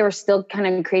think they were still kind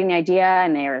of creating the idea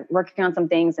and they were working on some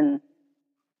things and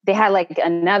they had like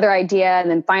another idea. And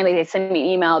then finally they sent me an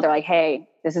email. They're like, hey,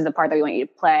 this is the part that we want you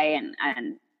to play.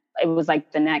 And it was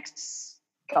like the next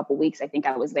couple weeks, I think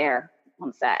I was there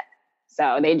on set.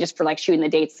 So they just for like shooting the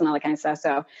dates and all that kind of stuff.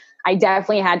 So I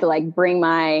definitely had to like bring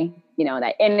my,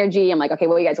 that energy. I'm like, okay,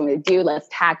 what do you guys want me to do? Let's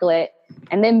tackle it.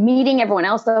 And then meeting everyone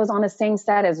else that was on the same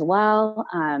set as well.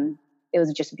 It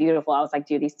was just beautiful. I was like,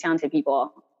 dude, these talented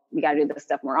people, we got to do this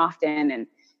stuff more often. And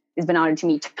it's been honored to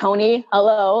meet Tony.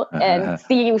 Hello. And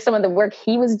see some of the work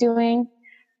he was doing.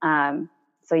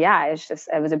 So yeah,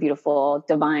 it was a beautiful,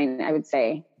 divine, I would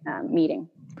say, meeting.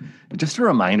 Just a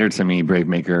reminder to me, Brave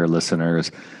Maker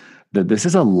listeners, that this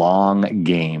is a long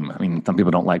game. I mean, some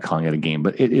people don't like calling it a game,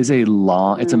 but it is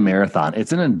it's a marathon.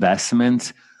 It's an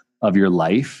investment of your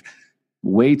life.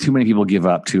 Way too many people give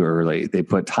up too early. They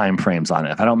put time frames on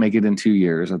it. If I don't make it in 2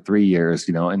 years or 3 years,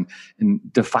 and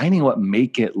defining what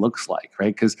make it looks like,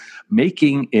 right? Because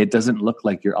making it doesn't look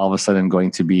like you're all of a sudden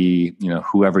going to be,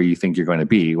 whoever you think you're going to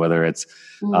be, whether it's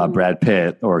Brad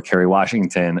Pitt or Kerry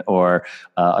Washington or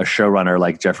a showrunner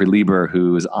like Jeffrey Lieber,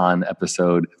 who's on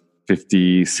episode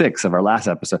 56 of our last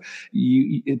episode.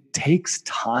 It takes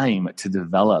time to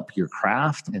develop your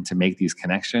craft and to make these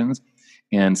connections.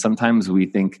 And sometimes we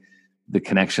think the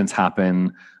connections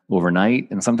happen overnight.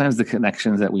 And sometimes the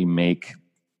connections that we make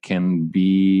can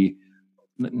be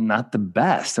not the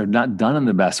best. They're not done in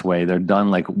the best way. They're done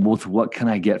like, what can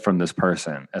I get from this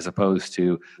person? As opposed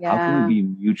to how can we be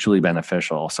mutually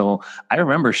beneficial? So I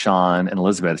remember Sean and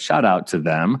Elizabeth, shout out to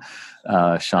them.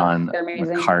 Sean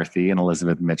McCarthy and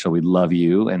Elizabeth Mitchell. We love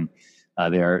you. And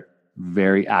they are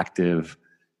very active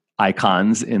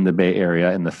icons in the Bay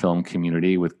Area in the film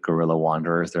community with Guerrilla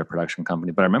Wanderers, their production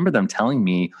company. But I remember them telling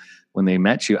me when they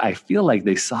met you, I feel like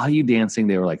they saw you dancing.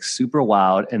 They were like super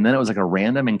wowed. And then it was like a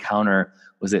random encounter.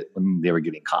 Was it when they were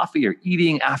getting coffee or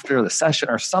eating after the session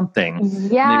or something?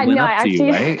 Yeah, no, actually,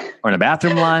 you, right? Or in a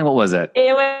bathroom line? What was it?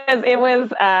 It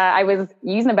was, I was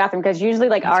using the bathroom because usually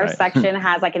like our section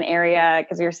has like an area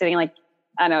because we were sitting like,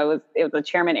 I don't know, it was a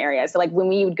chairman area. So like when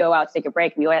we would go out to take a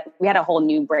break, we had a whole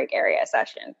new break area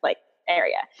session, like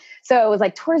area. So it was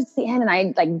like towards the end and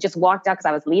I like just walked out because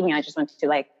I was leaving. I just went to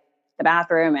like the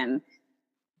bathroom and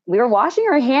we were washing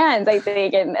our hands, I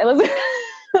think. And it was,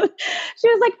 she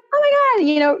was like, oh my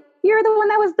God, you're the one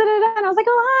that was da-da-da. And I was like,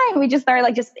 oh, hi. And we just started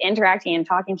like just interacting and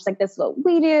talking. She's like, this is what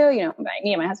we do.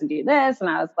 Me and my husband do this. And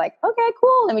I was like, okay,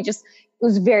 cool. And it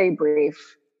was very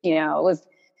brief, it was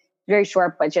very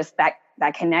short, but just that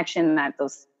connection, that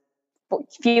those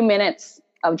few minutes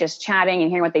of just chatting and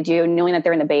hearing what they do, knowing that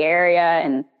they're in the Bay Area,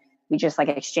 and we just like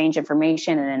exchange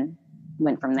information and then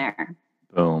went from there.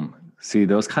 Boom. See,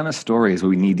 those kind of stories,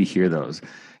 we need to hear those,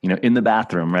 in the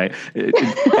bathroom, right?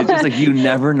 It's just like, you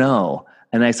never know.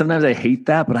 And sometimes I hate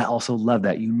that, but I also love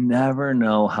that. You never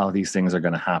know how these things are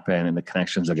going to happen and the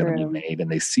connections are going to be made,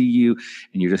 and they see you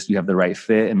and you have the right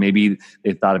fit, and maybe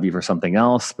they thought of you for something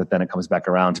else, but then it comes back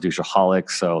around to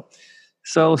Douchaholics.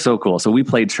 So cool. So we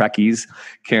played Trekkies,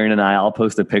 Keren and I'll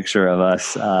post a picture of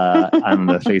us on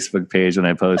the Facebook page when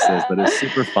I post this, but it's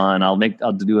super fun. I'll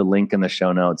do a link in the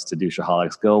show notes to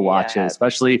Douchaholics. Go watch it,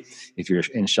 especially if you're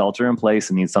in shelter in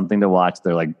place and need something to watch.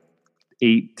 They're like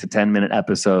 8 to 10 minute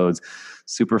episodes.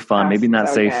 Super fun. Maybe not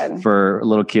safe for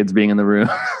little kids being in the room.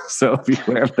 So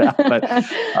beware of that. But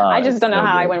I just don't know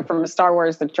how I went from Star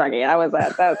Wars to Trekkie. That was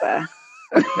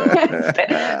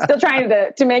still trying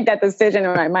to make that decision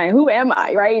in my mind. Who am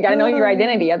I? Right? You got to know your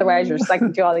identity. Otherwise, you're stuck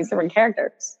into all these different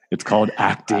characters. It's called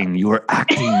acting. You are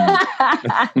acting.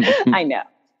 I know.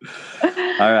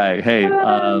 All right. Hey,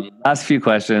 last few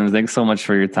questions. Thanks so much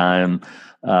for your time.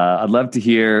 I'd love to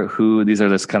hear these are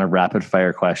just kind of rapid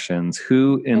fire questions.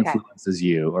 Who influences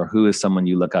you, or who is someone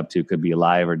you look up to? Could be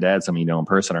alive or dead, someone you know in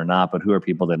person or not, but who are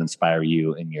people that inspire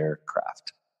you in your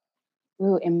craft?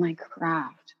 Ooh, in my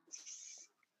craft.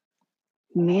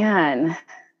 Man,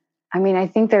 I mean, I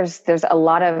think there's a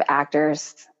lot of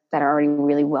actors that are already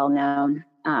really well known,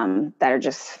 that are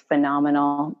just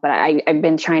phenomenal. But I've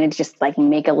been trying to just like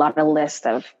make a lot of lists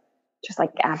of just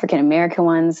like African American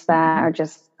ones that are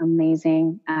just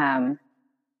amazing.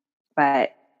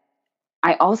 But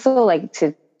I also like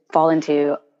to fall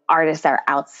into artists that are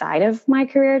outside of my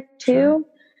career too. Sure.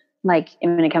 Like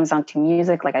when it comes down to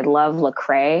music, like I love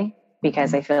Lecrae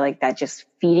because I feel like that just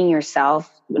feeding yourself.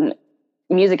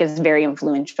 music is very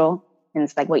influential, and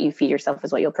it's like what you feed yourself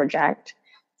is what you'll project.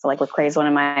 So like Lecrae is one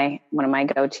of my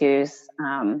go-tos.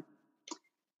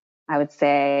 I would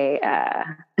say,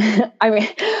 I mean,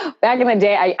 back in the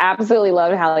day, I absolutely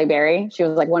loved Halle Berry. She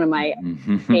was like one of my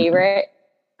favorite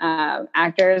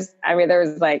actors. I mean,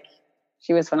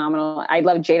 she was phenomenal. I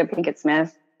love Jada Pinkett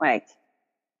Smith. Like,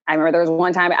 I remember there was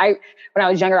one time when I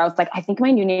was younger, I was like, I think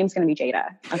my new name's going to be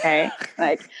Jada. Okay.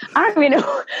 Like, I don't even know.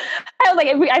 I was like,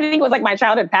 I think it was like my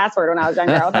childhood password when I was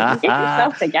younger. I was like, get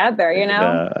yourself together, you know?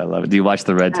 Yeah, I love it. Do you watch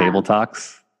the Red Table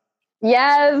Talks?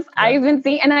 Yes, yeah. I've been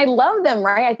seeing, and I love them,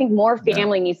 right? I think more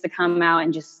family needs to come out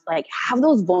and just like have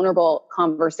those vulnerable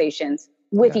conversations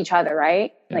with each other,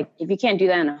 right? Yeah. Like if you can't do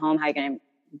that in a home, how are you going to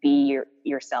be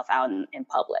yourself out in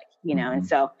public, you know? And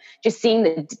so just seeing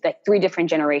the 3 different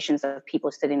generations of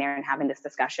people sitting there and having this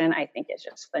discussion, I think is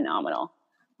just phenomenal.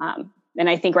 And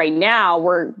I think right now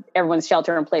everyone's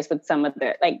shelter in place with some of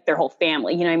their whole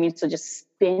family, you know what I mean? So just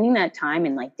spending that time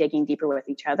and like digging deeper with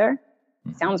each other.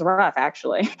 Sounds rough,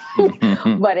 actually,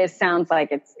 but it sounds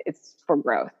like it's for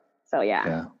growth. So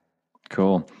yeah.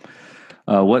 Cool.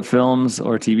 What films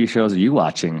or TV shows are you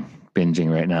watching,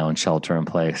 binging right now in shelter in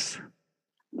place?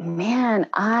 Man,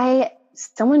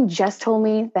 someone just told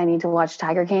me that I need to watch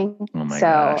Tiger King. Oh my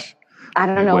gosh! I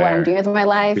don't know what I'm doing with my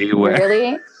life. Beware.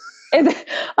 Really?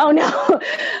 Oh no,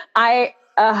 I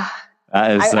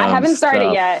haven't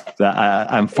started yet.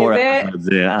 I'm 4 episodes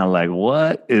in. I'm like,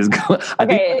 what is going on?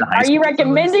 Okay, are you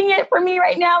recommending it for me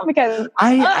right now? Because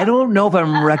I don't know if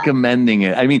I'm recommending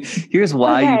it. I mean, here's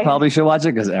why you probably should watch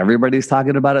it, because everybody's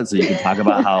talking about it. So you can talk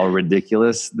about how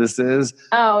ridiculous this is.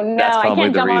 Oh, no, I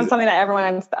can't jump on something that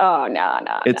everyone... Oh, no.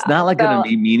 It's not like going to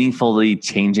be meaningfully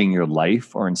changing your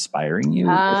life or inspiring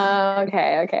you.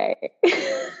 Okay.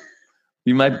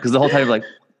 You might, because the whole time you're like,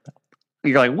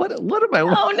 what am I?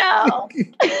 Oh no!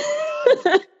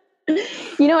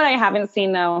 You know what I haven't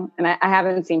seen though, and I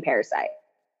haven't seen Parasite.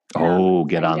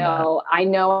 Get on that. I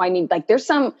know. I need there's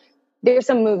some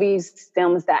movies,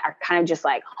 films that are kind of just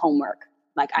like homework.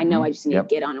 Like I know I just need to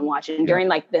get on and watch it. And during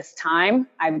like this time,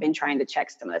 I've been trying to check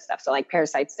some of this stuff. So like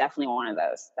Parasite's definitely one of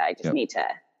those that I just need to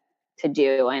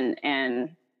do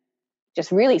and just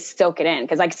really soak it in.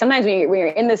 Cause like sometimes when you're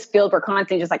in this field, we're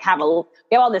constantly just like we have all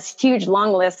this huge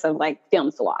long list of like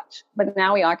films to watch, but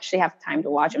now we actually have time to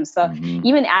watch them. So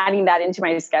even adding that into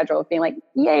my schedule, being like,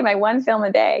 yay, my one film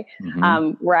a day,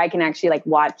 where I can actually like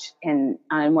watch on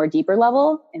a more deeper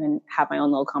level and have my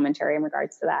own little commentary in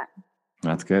regards to that.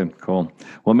 That's good. Cool.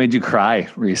 What made you cry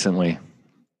recently?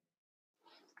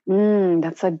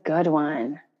 That's a good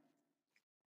one.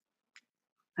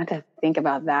 I have to think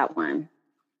about that one.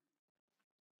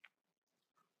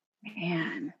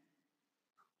 Man,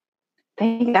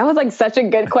 that was like such a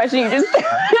good question. You just like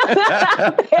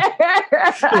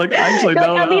actually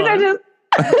no. These are just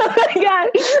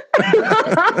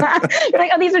you're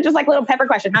like, these are just like little pepper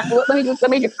questions.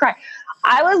 Let me just cry.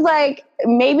 I was like,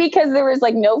 maybe because there was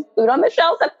like no food on the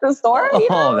shelves at the store. You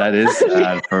know? That is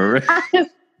sad for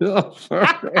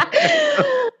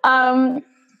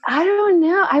I don't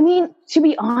know. I mean, to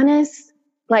be honest,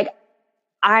 like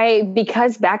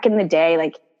because back in the day,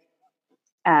 like.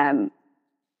 I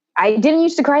didn't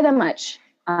used to cry that much.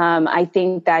 I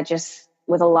think that just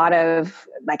with a lot of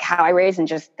like how I raised and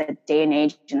just the day and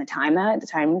age and the time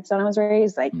zone I was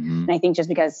raised, like, and I think just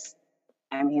because,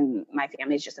 I mean, my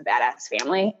family is just a badass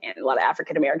family and a lot of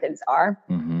African Americans are,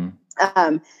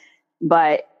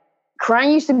 but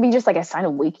crying used to be just like a sign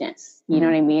of weakness, you know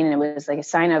what I mean? And it was like a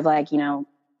sign of like, you know,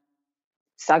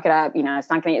 suck it up, you know, it's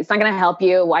not going to help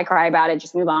you. Why cry about it?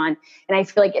 Just move on. And I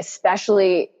feel like,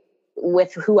 especially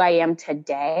with who I am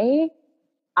today,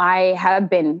 I have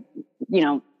been, you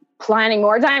know, planning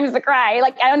more times to cry.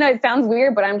 Like, I don't know, it sounds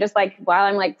weird, but I'm just like, while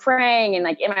I'm like praying and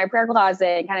like in my prayer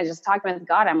closet and kind of just talking with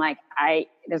God, I'm like,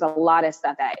 there's a lot of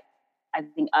stuff that I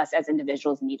think us as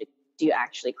individuals need to do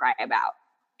actually cry about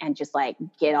and just like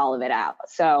get all of it out.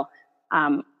 So,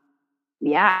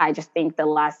 I just think the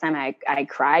last time I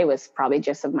cried was probably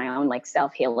just of my own like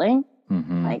self-healing,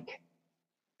 like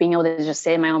being able to just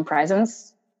sit in my own presence,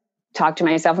 talk to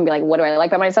myself and be like, what do I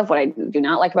like about myself? What I do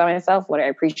not like about myself? What do I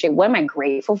appreciate? What am I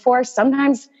grateful for?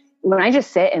 Sometimes when I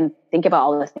just sit and think about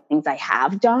all the things I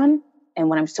have done and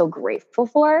what I'm so grateful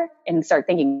for and start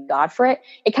thanking God for it,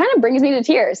 it kind of brings me to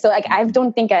tears. So like, I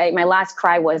don't think my last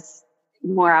cry was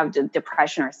more out of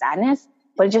depression or sadness,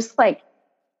 but just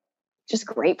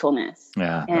gratefulness.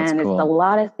 Yeah. And cool. It's a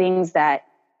lot of things that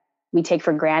we take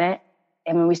for granted.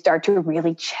 And when we start to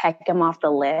really check them off the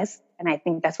list, and I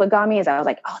think that's what got me is I was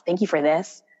like, oh, thank you for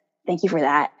this. thank you for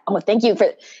that. Oh, thank you for,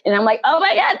 and I'm like, oh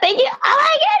my God, thank you.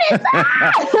 Oh my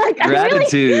goodness. Like,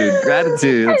 Gratitude. That's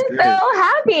I'm so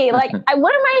happy. Like, what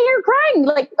am I here crying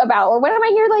like about? Or what am I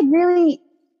here like really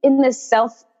in this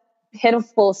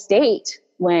self-pitiful state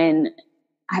when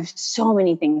I have so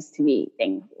many things to be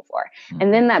thankful for?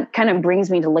 And then that kind of brings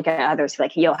me to look at others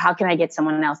like, yo, how can I get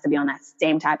someone else to be on that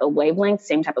same type of wavelength,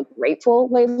 same type of grateful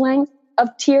wavelength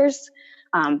of tears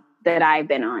that I've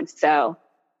been on? So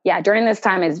yeah, during this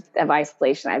time of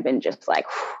isolation, I've been just like,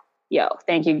 yo,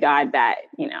 thank you, God, that,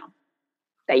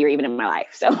 that you're even in my life.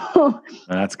 So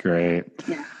that's great.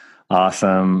 Yeah.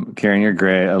 Awesome. Keren, you're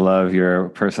great. I love your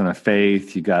person of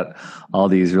faith. You got all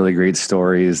these really great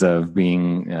stories of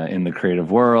being in the creative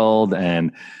world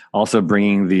and also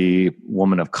bringing the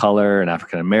woman of color and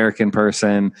African-American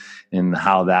person and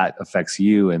how that affects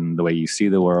you and the way you see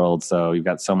the world. So you've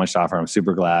got so much to offer. I'm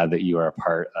super glad that you are a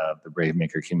part of the Brave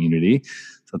Maker community.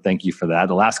 So thank you for that.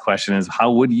 The last question is,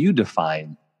 how would you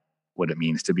define what it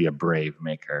means to be a brave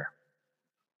maker?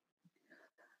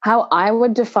 How I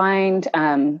would define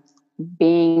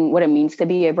being what it means to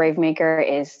be a brave maker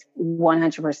is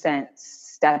 100%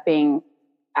 stepping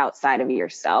outside of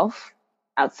yourself,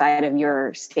 outside of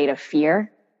your state of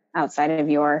fear, outside of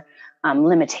your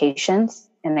limitations.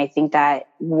 And I think that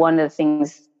one of the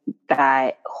things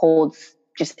that holds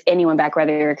just anyone back,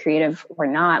 whether you're creative or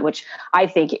not, which I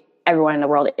think everyone in the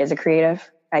world is a creative.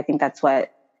 I think that's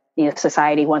what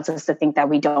society wants us to think, that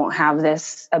we don't have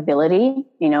this ability.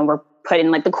 We're put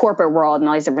in like the corporate world and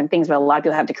all these different things, but a lot of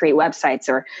people have to create websites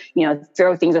or,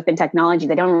 throw things within technology.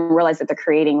 They don't realize that they're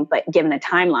creating, but given a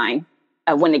timeline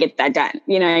of when to get that done.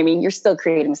 You know what I mean? You're still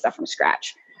creating stuff from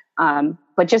scratch.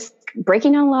 But just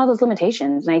breaking down a lot of those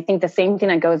limitations. And I think the same thing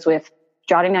that goes with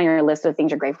jotting down your list of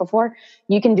things you're grateful for,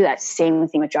 you can do that same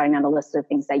thing with jotting down the list of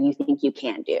things that you think you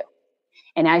can do.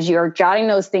 And as you're jotting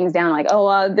those things down, like, oh,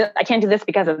 I can't do this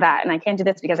because of that. And I can't do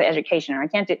this because of education, or I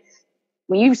can't do.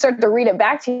 When you start to read it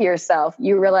back to yourself,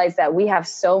 you realize that we have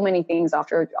so many things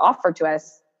offered to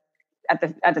us at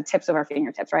the tips of our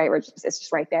fingertips, right? It's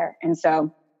just right there. And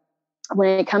so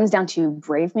when it comes down to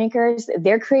brave makers,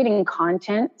 they're creating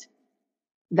content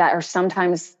that are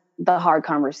sometimes the hard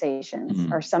conversations,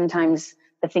 or sometimes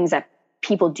the things that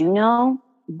people do know,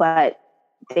 but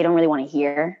they don't really want to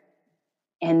hear.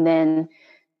 And then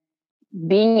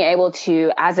being able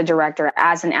to, as a director,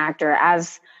 as an actor,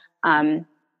 as,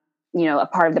 a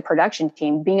part of the production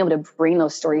team, being able to bring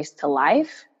those stories to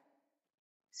life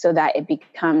so that it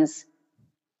becomes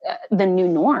the new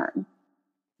norm.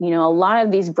 A lot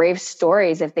of these brave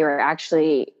stories, if they were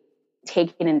actually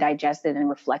taken and digested and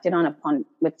reflected upon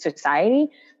with society,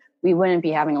 we wouldn't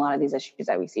be having a lot of these issues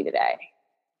that we see today.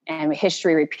 And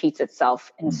history repeats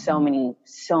itself in so many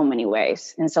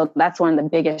ways. And so that's one of the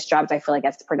biggest jobs I feel like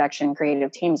as production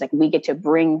creative teams, like we get to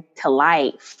bring to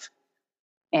life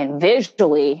and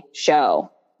visually show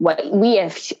what we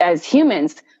as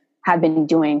humans have been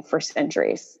doing for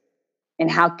centuries.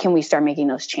 And how can we start making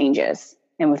those changes?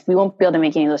 And we won't be able to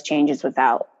make any of those changes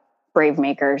without brave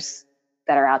makers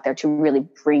that are out there to really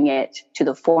bring it to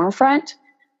the forefront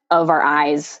of our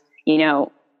eyes,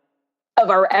 of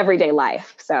our everyday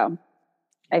life. So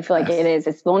I feel like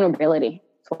it's vulnerability.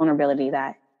 It's vulnerability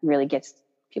that really gets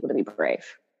people to be brave.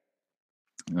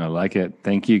 I like it.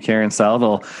 Thank you, Keren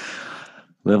Southall.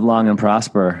 Live long and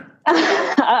prosper.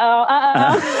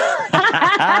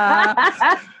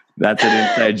 That's an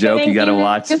inside joke. You got to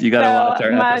watch. You got to watch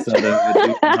our episode of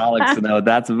Alcoholics to know what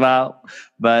that's about.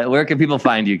 But where can people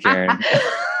find you, Keren?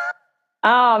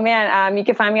 Oh man, you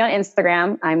can find me on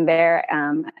Instagram. I'm there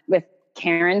with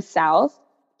Keren South,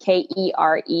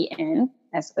 KerenSouth.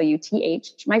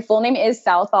 My full name is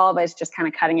Southall, but it's just kind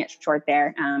of cutting it short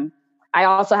there. I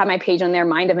also have my page on there,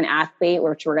 Mind of an Athlete,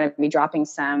 which we're going to be dropping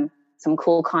some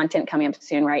cool content coming up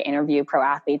soon, where I interview pro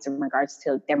athletes in regards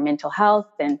to their mental health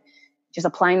and just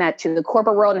applying that to the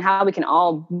corporate world and how we can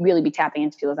all really be tapping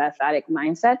into those athletic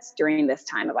mindsets during this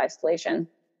time of isolation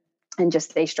and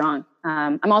just stay strong.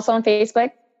 I'm also on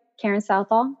Facebook, Keren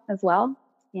Southall as well.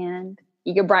 And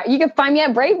you can find me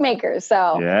at Brave Makers.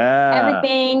 So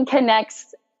everything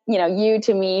connects, you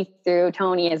to me through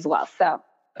Tony as well. So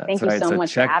thank you so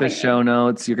much for having me. Check the show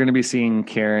notes. You're going to be seeing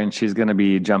Keren. She's going to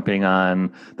be jumping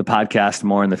on the podcast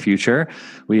more in the future,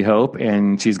 we hope.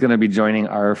 And she's going to be joining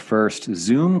our first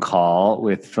Zoom call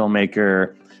with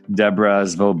filmmaker Deborah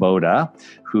Svoboda,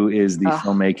 who is the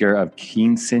filmmaker of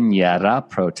Quinceañera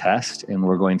Protest. And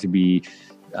we're going to be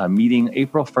meeting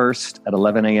April 1st at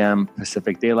 11 a.m.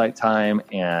 Pacific Daylight Time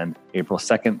and April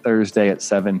 2nd, Thursday at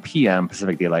 7 p.m.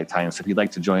 Pacific Daylight Time. So if you'd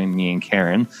like to join me and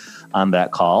Keren on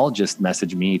that call, just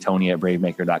message me,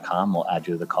 Tony@bravemaker.com. We'll add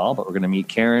you to the call. But we're going to meet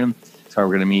Keren So we're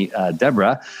going to meet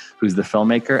Deborah, who's the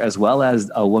filmmaker, as well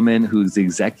as a woman who's the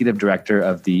executive director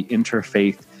of the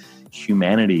Interfaith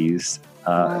Humanities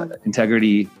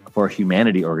Integrity for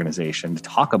Humanity organization, to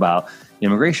talk about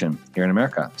immigration here in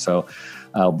America. So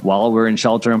while we're in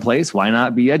shelter in place, why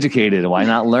not be educated? Why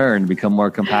not learn, become more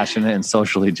compassionate and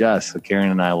socially just? So Keren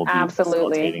and I will be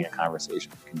facilitating a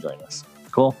conversation. You can join us.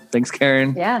 Cool. Thanks,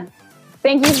 Keren. Yeah.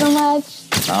 Thank you so much.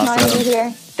 Awesome. Nice to be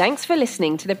here. Thanks for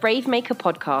listening to the Brave Maker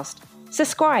podcast.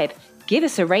 Subscribe, give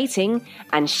us a rating,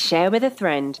 and share with a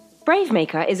friend. Brave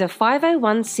Maker is a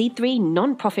 501c3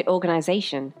 non-profit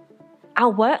organization. Our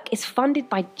work is funded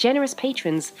by generous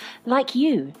patrons like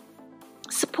you.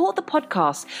 Support the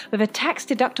podcast with a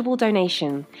tax-deductible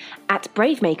donation at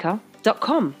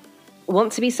bravemaker.com.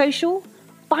 Want to be social?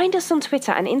 Find us on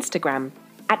Twitter and Instagram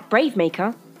at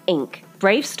Bravemaker Inc.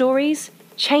 Brave stories,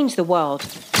 change the world.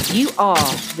 You are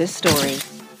the story.